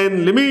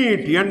obtain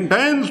limit n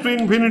tends to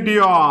infinity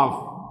of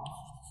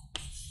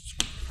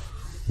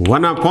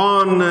 1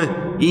 upon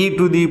e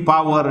to the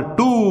power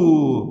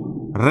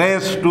 2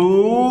 raised to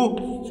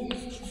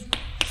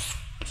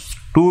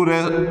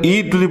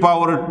e to the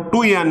power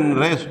 2n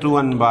raised to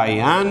 1 by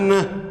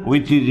n,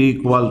 which is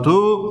equal to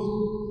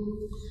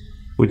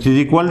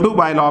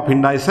by law of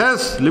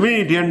indices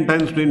limit n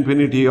tends to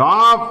infinity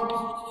of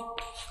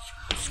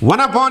 1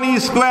 upon e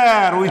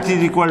square, which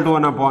is equal to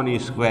 1 upon e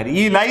square.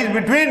 E lies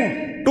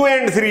between 2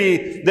 and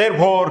 3,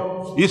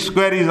 therefore e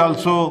square is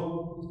also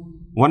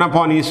 1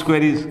 upon e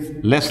square is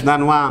less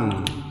than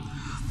 1.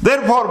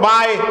 Therefore,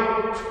 by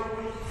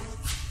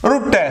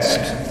root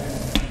test,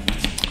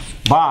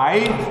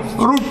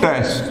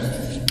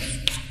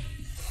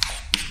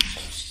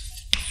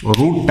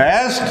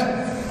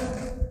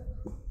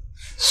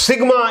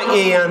 sigma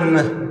an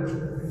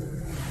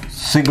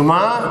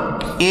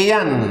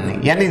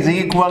n is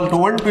equal to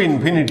 1 to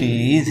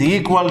infinity is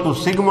equal to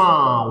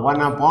sigma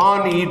 1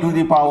 upon e to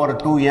the power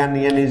 2n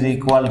n is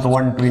equal to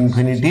 1 to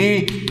infinity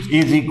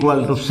is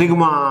equal to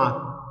sigma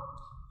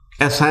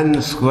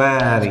Sn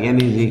square n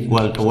is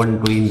equal to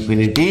 1 to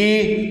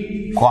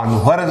infinity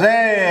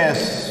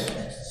converges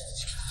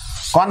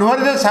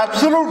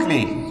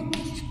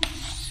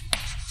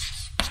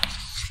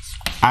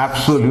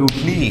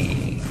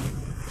absolutely.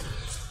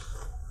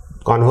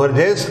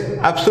 Converges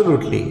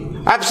absolutely.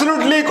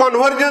 Absolutely,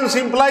 convergence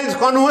implies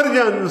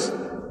convergence.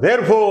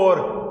 Therefore,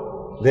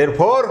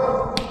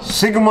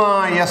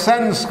 sigma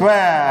Sn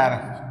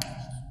square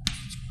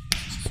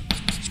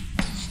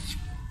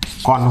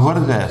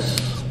converges.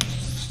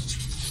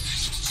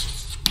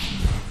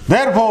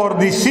 Therefore,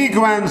 the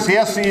sequence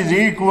S is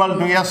equal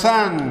to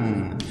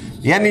Sn,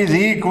 n is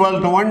equal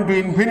to 1 to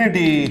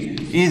infinity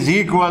is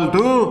equal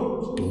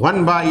to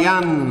 1 by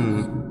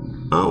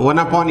n, 1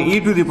 upon e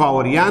to the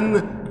power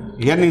n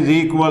is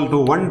equal to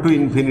 1 to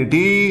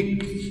infinity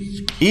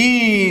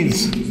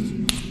is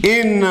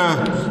in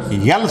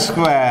L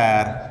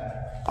square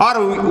Or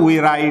we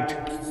write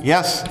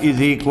S is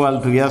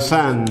equal to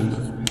Sn,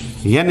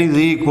 n is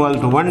equal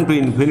to 1 to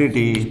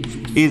infinity,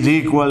 is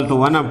equal to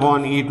 1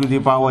 upon e to the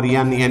power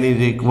n, n is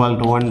equal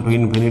to 1 to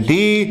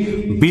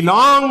infinity,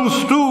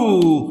 belongs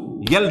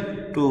to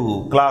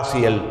L2, class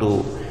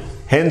L2.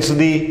 Hence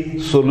the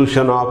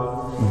solution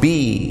of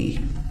B.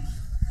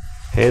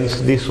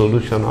 Hence the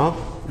solution of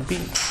B.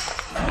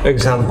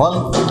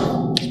 Example.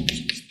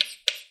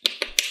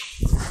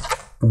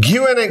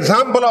 Give an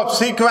example of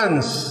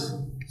sequence.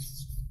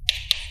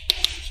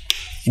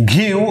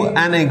 Give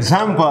an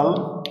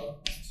example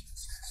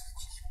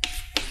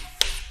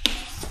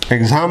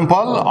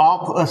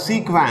of a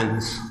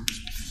sequence.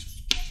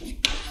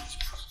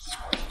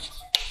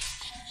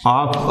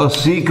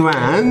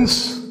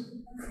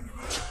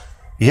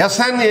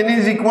 Sn n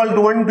is equal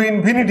to 1 to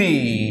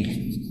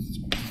infinity.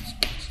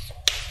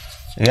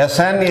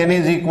 Sn n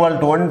is equal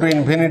to 1 to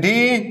infinity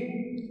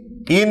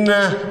in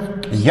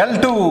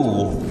L2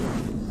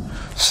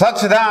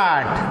 such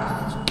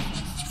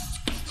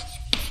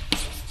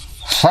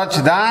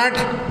that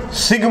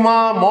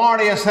sigma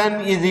mod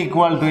Sn is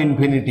equal to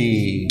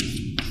infinity.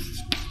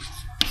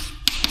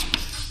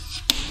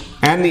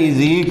 N is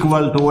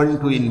equal to 1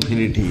 to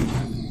infinity.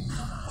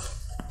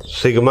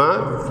 Sigma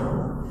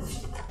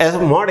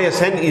mod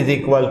Sn is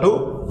equal to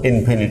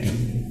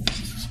infinity.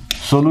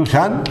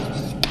 Solution.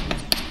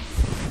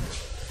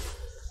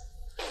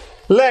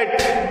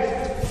 Let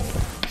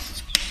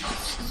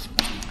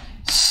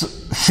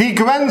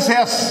sequence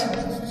S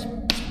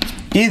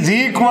is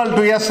equal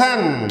to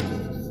Sn,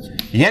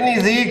 n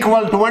is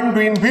equal to 1 to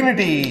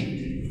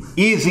infinity,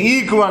 is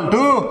equal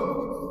to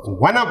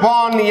 1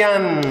 upon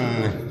n.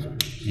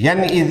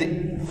 N is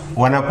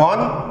 1 upon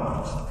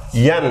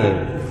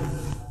n,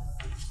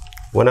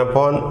 1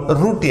 upon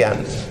root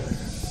n.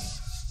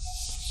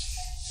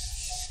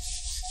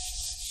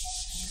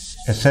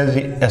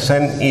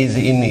 Sn is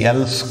in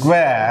L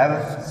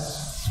square,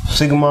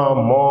 sigma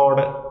mod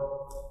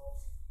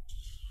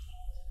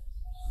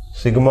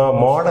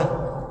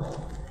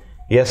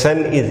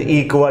Sn is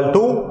equal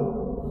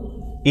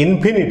to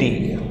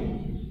infinity.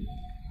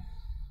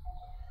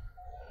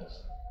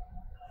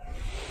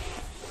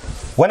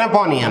 One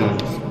upon n.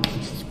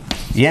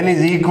 N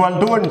is equal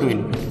to 1 to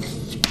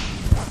infinity.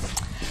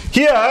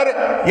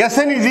 Here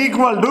Sn is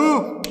equal to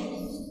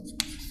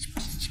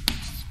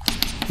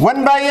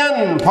 1 by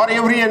n for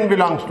every n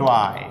belongs to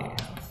I.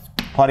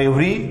 For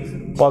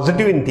every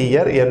positive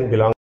integer n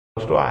belongs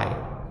to I.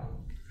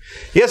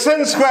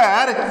 Sn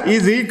square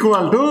is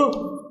equal to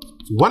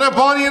 1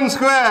 upon n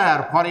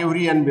square for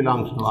every n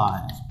belongs to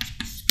I.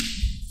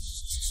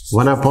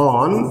 1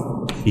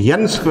 upon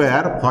n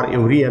square for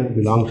every n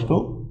belongs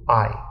to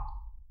I.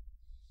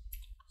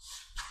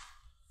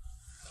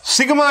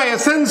 Sigma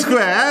Sn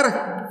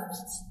square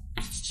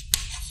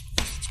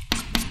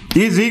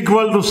is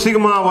equal to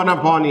sigma 1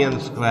 upon n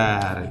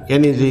square.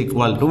 N is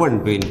equal to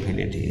 1 to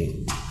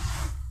infinity.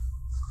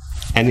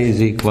 N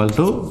is equal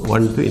to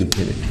 1 to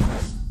infinity.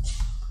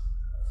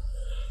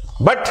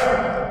 But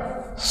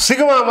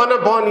sigma 1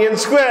 upon n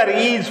square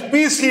is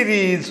P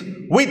series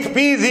with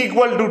P is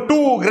equal to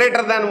 2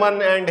 greater than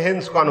 1 and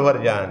hence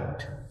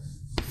convergent.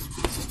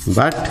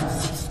 But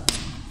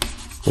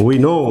we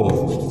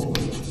know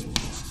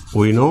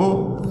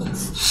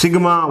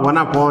sigma 1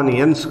 upon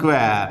n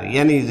square,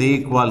 n is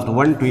equal to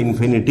 1 to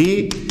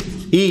infinity,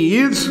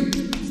 is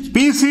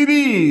P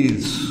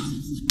series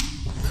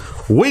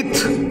with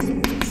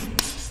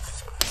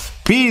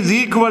P is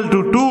equal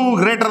to 2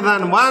 greater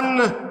than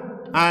 1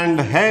 and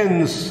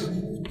hence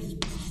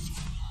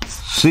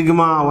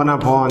sigma 1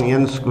 upon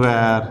n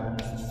square,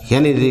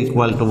 n is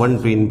equal to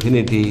 1 to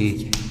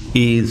infinity,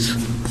 is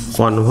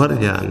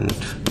convergent.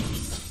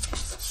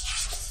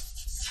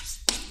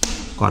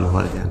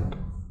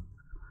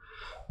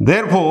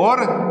 Therefore,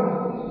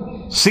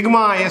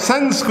 sigma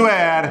Sn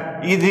square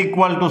is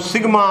equal to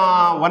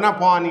sigma 1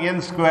 upon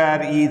n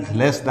square is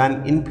less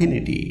than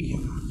infinity.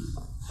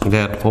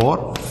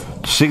 Therefore,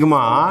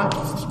 sigma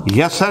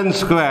Sn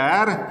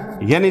square,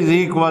 n is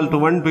equal to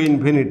 1 to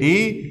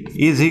infinity,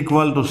 is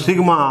equal to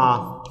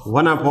sigma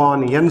 1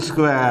 upon n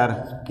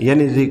square,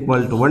 n is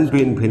equal to 1 to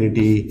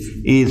infinity,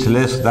 is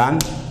less than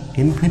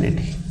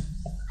infinity.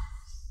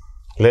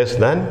 Less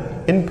than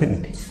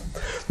infinity.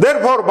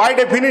 Therefore, by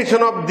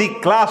definition of the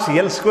class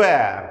L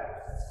square,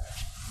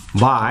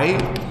 by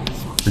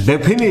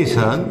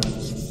definition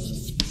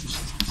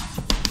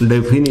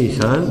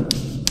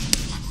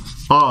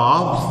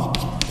of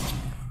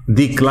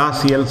the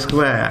class L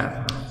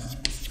square,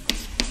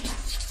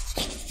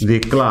 the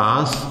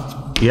class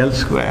L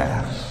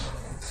square,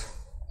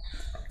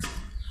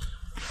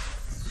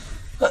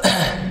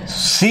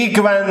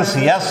 sequence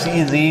S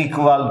is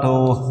equal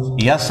to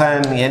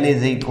Sn, n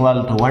is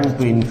equal to 1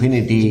 to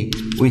infinity,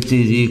 which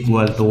is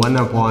equal to 1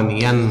 upon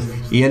n,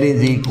 n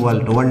is equal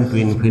to 1 to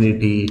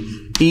infinity,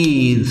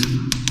 is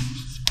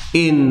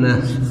in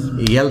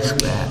L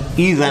square,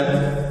 is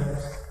an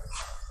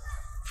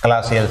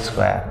class L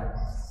square.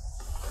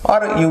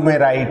 Or you may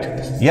write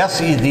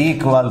S is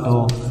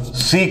equal to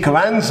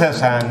sequence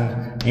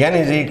Sn, n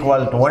is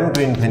equal to 1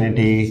 to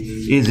infinity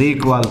is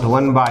equal to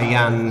 1 by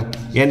n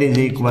is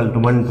equal to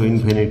 1 to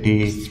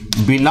infinity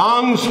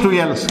belongs to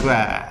L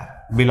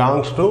square,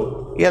 belongs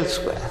to L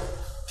square.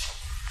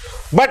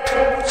 But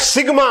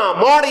sigma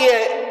mod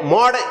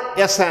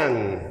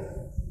Sn,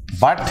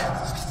 but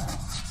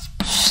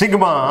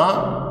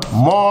sigma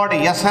mod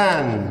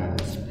Sn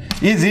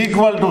is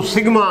equal to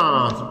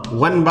sigma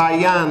 1 by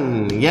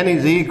n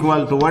is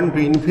equal to 1 to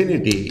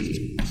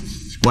infinity,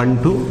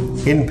 1 to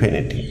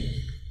infinity.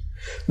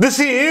 This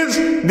is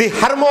the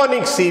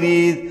harmonic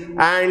series,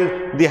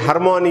 and the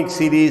harmonic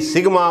series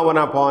sigma 1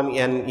 upon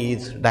n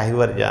is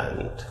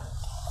divergent.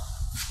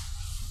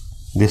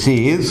 This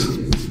is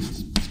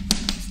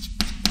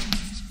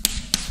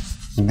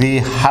the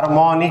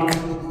harmonic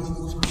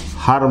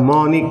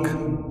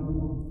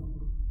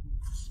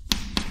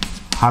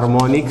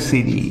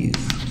series.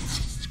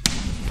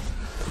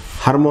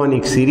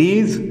 Harmonic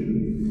series,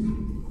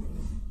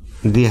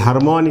 the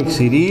harmonic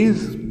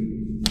series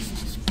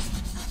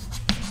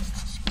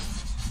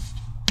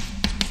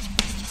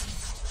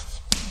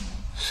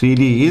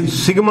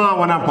sigma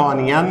 1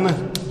 upon n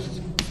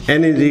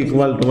is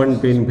equal to 1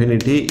 to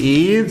infinity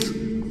is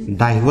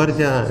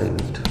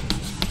divergent.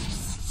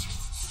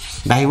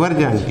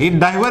 It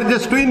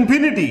diverges to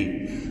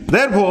infinity.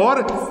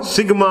 Therefore,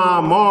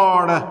 sigma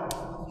mod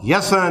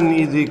Sn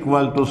is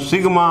equal to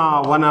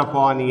sigma 1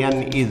 upon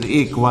n is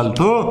equal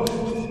to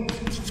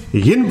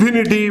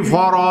infinity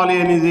for all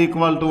n is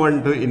equal to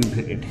 1 to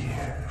infinity.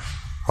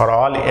 For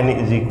all n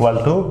is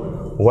equal to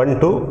 1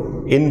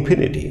 to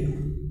infinity.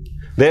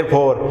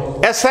 Therefore,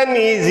 Sn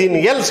is in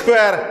L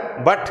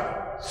square, but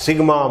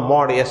sigma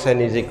mod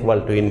Sn is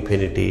equal to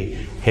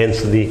infinity.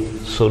 Hence the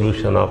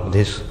solution of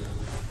this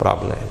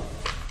problem.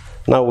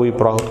 Now we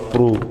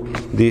prove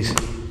this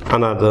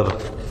another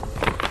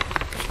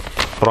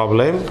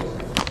problem.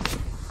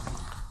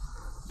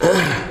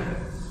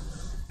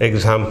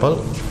 Example.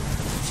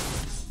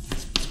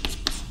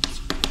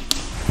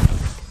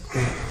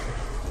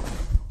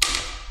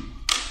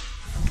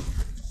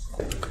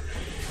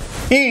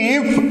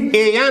 If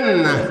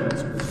an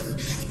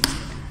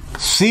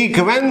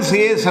sequence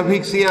A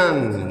suffix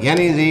n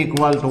is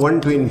equal to 1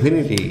 to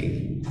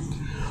infinity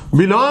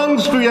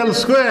belongs to L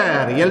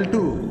square, L2,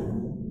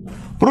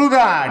 prove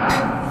that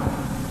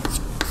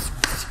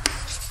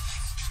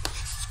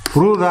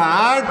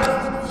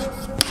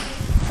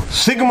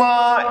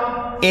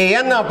sigma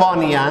an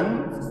upon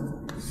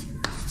n,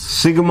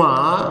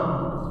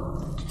 sigma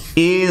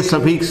A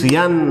suffix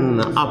n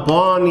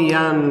upon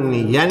n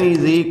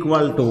is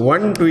equal to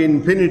 1 to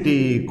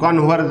infinity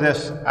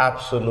converges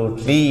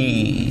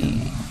absolutely.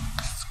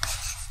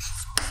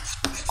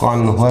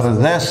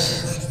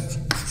 Converges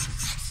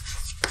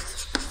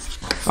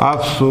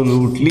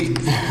absolutely.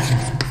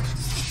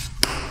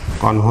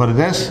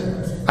 Converges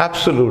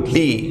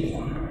absolutely.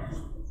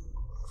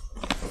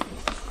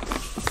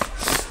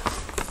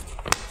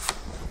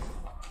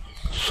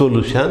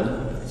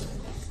 Solution.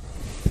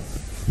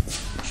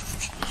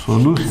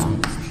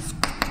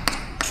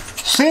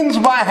 Since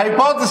by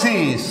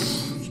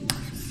hypothesis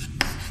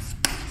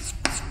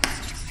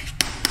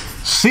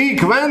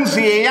sequence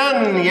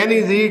an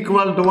is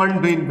equal to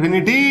 1 to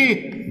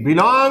infinity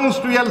belongs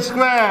to L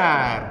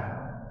square,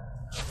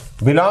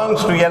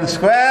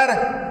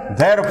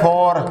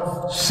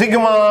 therefore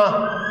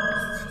sigma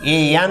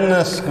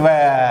an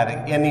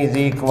square n is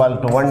equal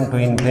to 1 to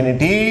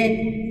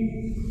infinity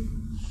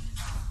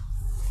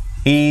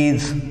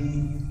is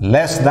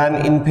less than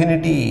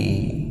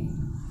infinity.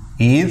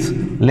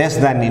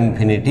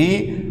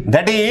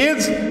 That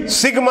is,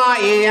 sigma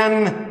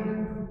an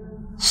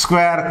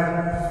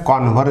square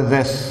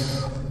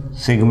converges.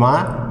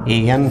 Sigma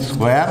an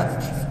square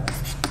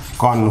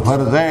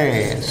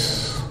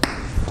converges.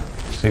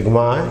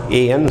 Sigma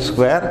an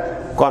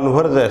square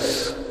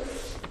converges.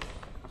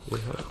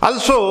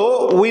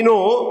 Also we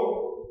know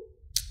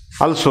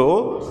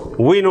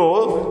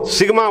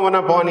sigma 1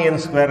 upon n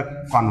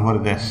square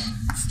converges.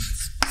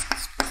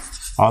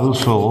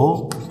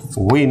 Also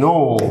we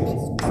know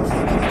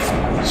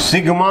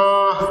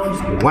sigma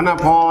 1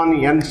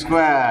 upon n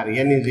square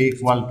n is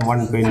equal to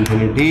 1 to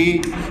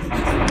infinity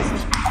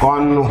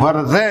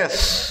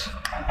converges.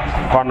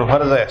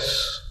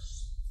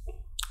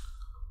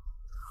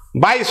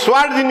 By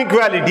Schwarz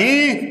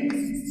inequality,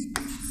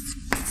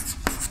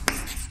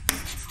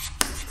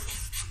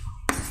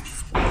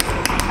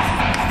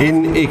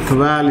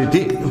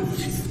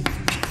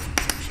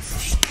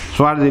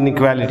 Schwarz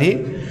inequality,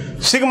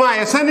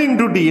 sigma Sn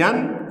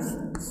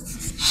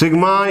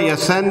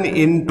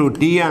into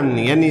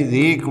Tn, n is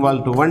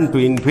equal to 1 to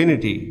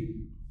infinity,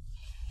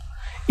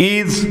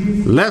 is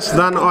less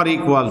than or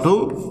equal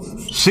to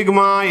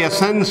sigma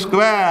Sn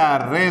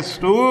square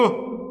raised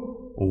to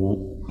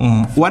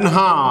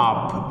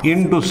 1/2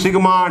 into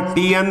sigma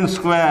Tn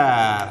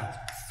square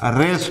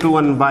raised to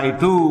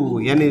 1/2,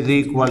 n is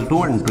equal to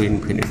 1 to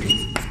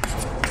infinity.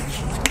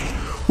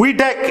 We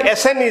take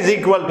Sn is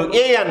equal to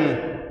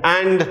an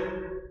and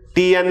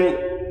Tn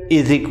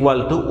is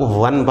equal to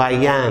 1 by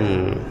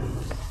n.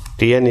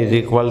 Tn is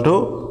equal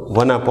to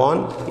 1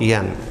 upon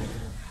n.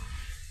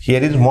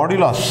 Here is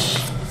modulus.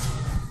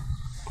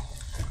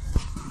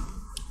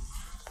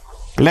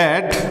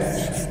 Let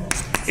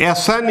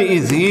Sn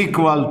is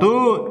equal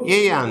to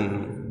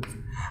An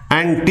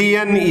and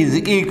Tn is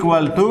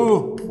equal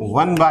to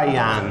 1 by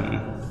n.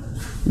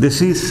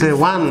 This is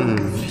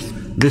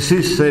 1, this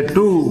is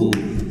 2,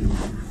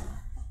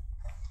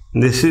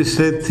 this is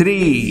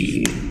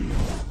 3.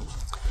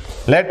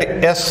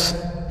 Let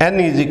Sn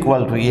is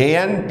equal to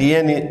An,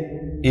 Tn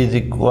is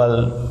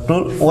equal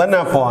to 1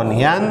 upon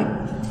n.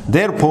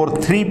 Therefore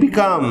 3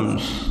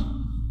 becomes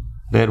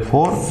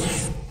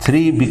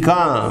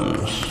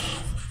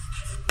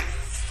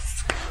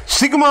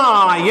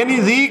sigma n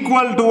is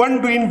equal to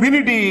 1 to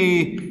infinity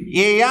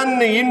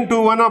An into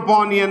 1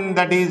 upon n,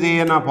 that is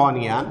An upon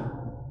n,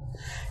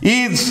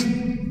 is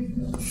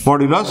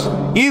modulus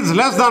is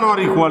less than or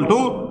equal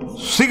to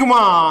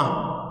sigma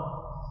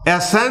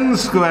Sn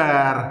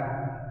square,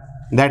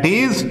 that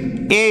is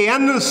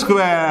An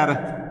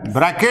square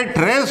bracket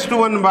raised to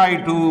 1 by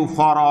 2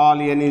 for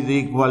all n is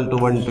equal to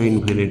 1 to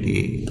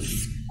infinity.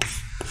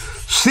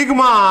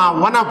 Sigma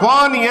 1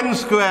 upon n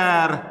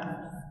square,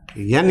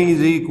 n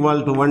is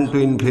equal to 1 to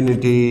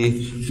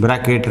infinity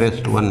bracket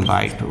raised to 1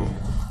 by 2.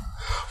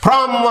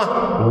 From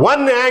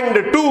 1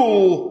 and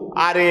 2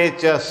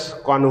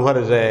 RHS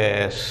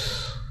converges.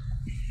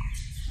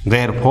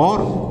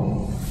 Therefore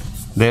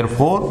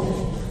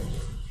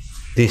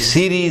the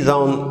series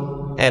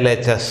on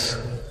LHS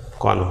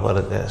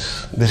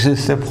converges. This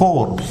is the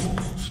 4.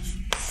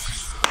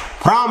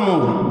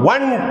 From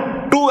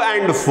 1, 2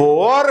 and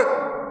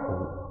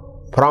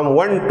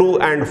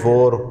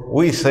 4,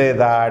 we say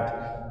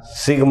that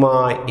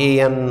sigma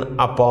An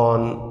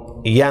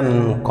upon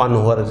n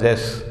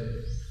converges.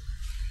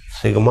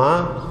 Sigma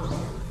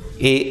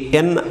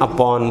An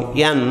upon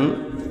n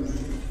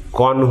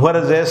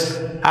converges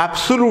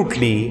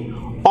absolutely,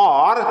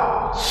 or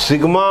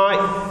sigma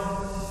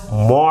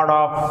mod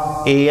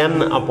of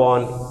An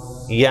upon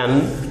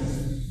n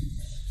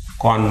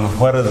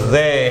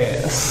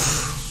converges.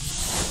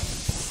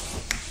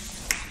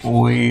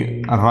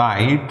 We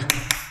write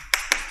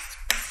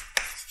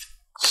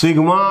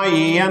sigma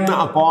An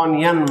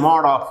upon n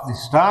mod of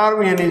this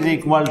term, n is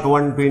equal to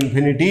 1 to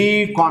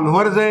infinity,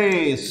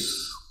 converges.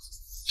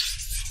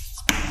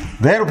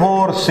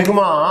 Therefore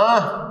sigma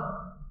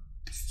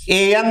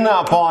An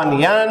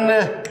upon n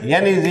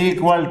is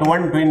equal to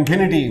 1 to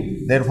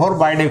infinity. Therefore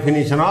by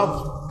definition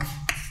of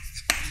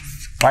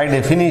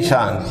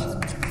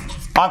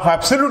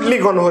absolutely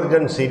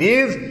convergent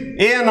series,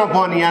 An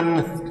upon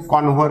n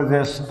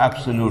converges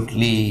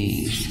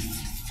absolutely.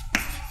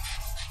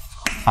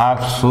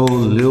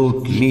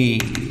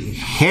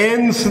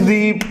 Hence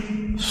the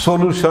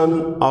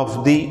solution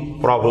of the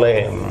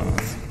problem.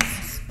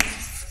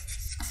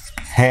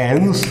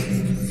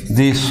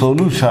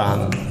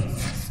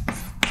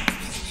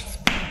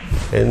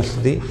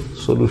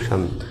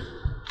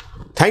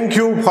 Thank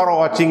you for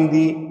watching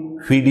the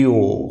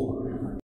video.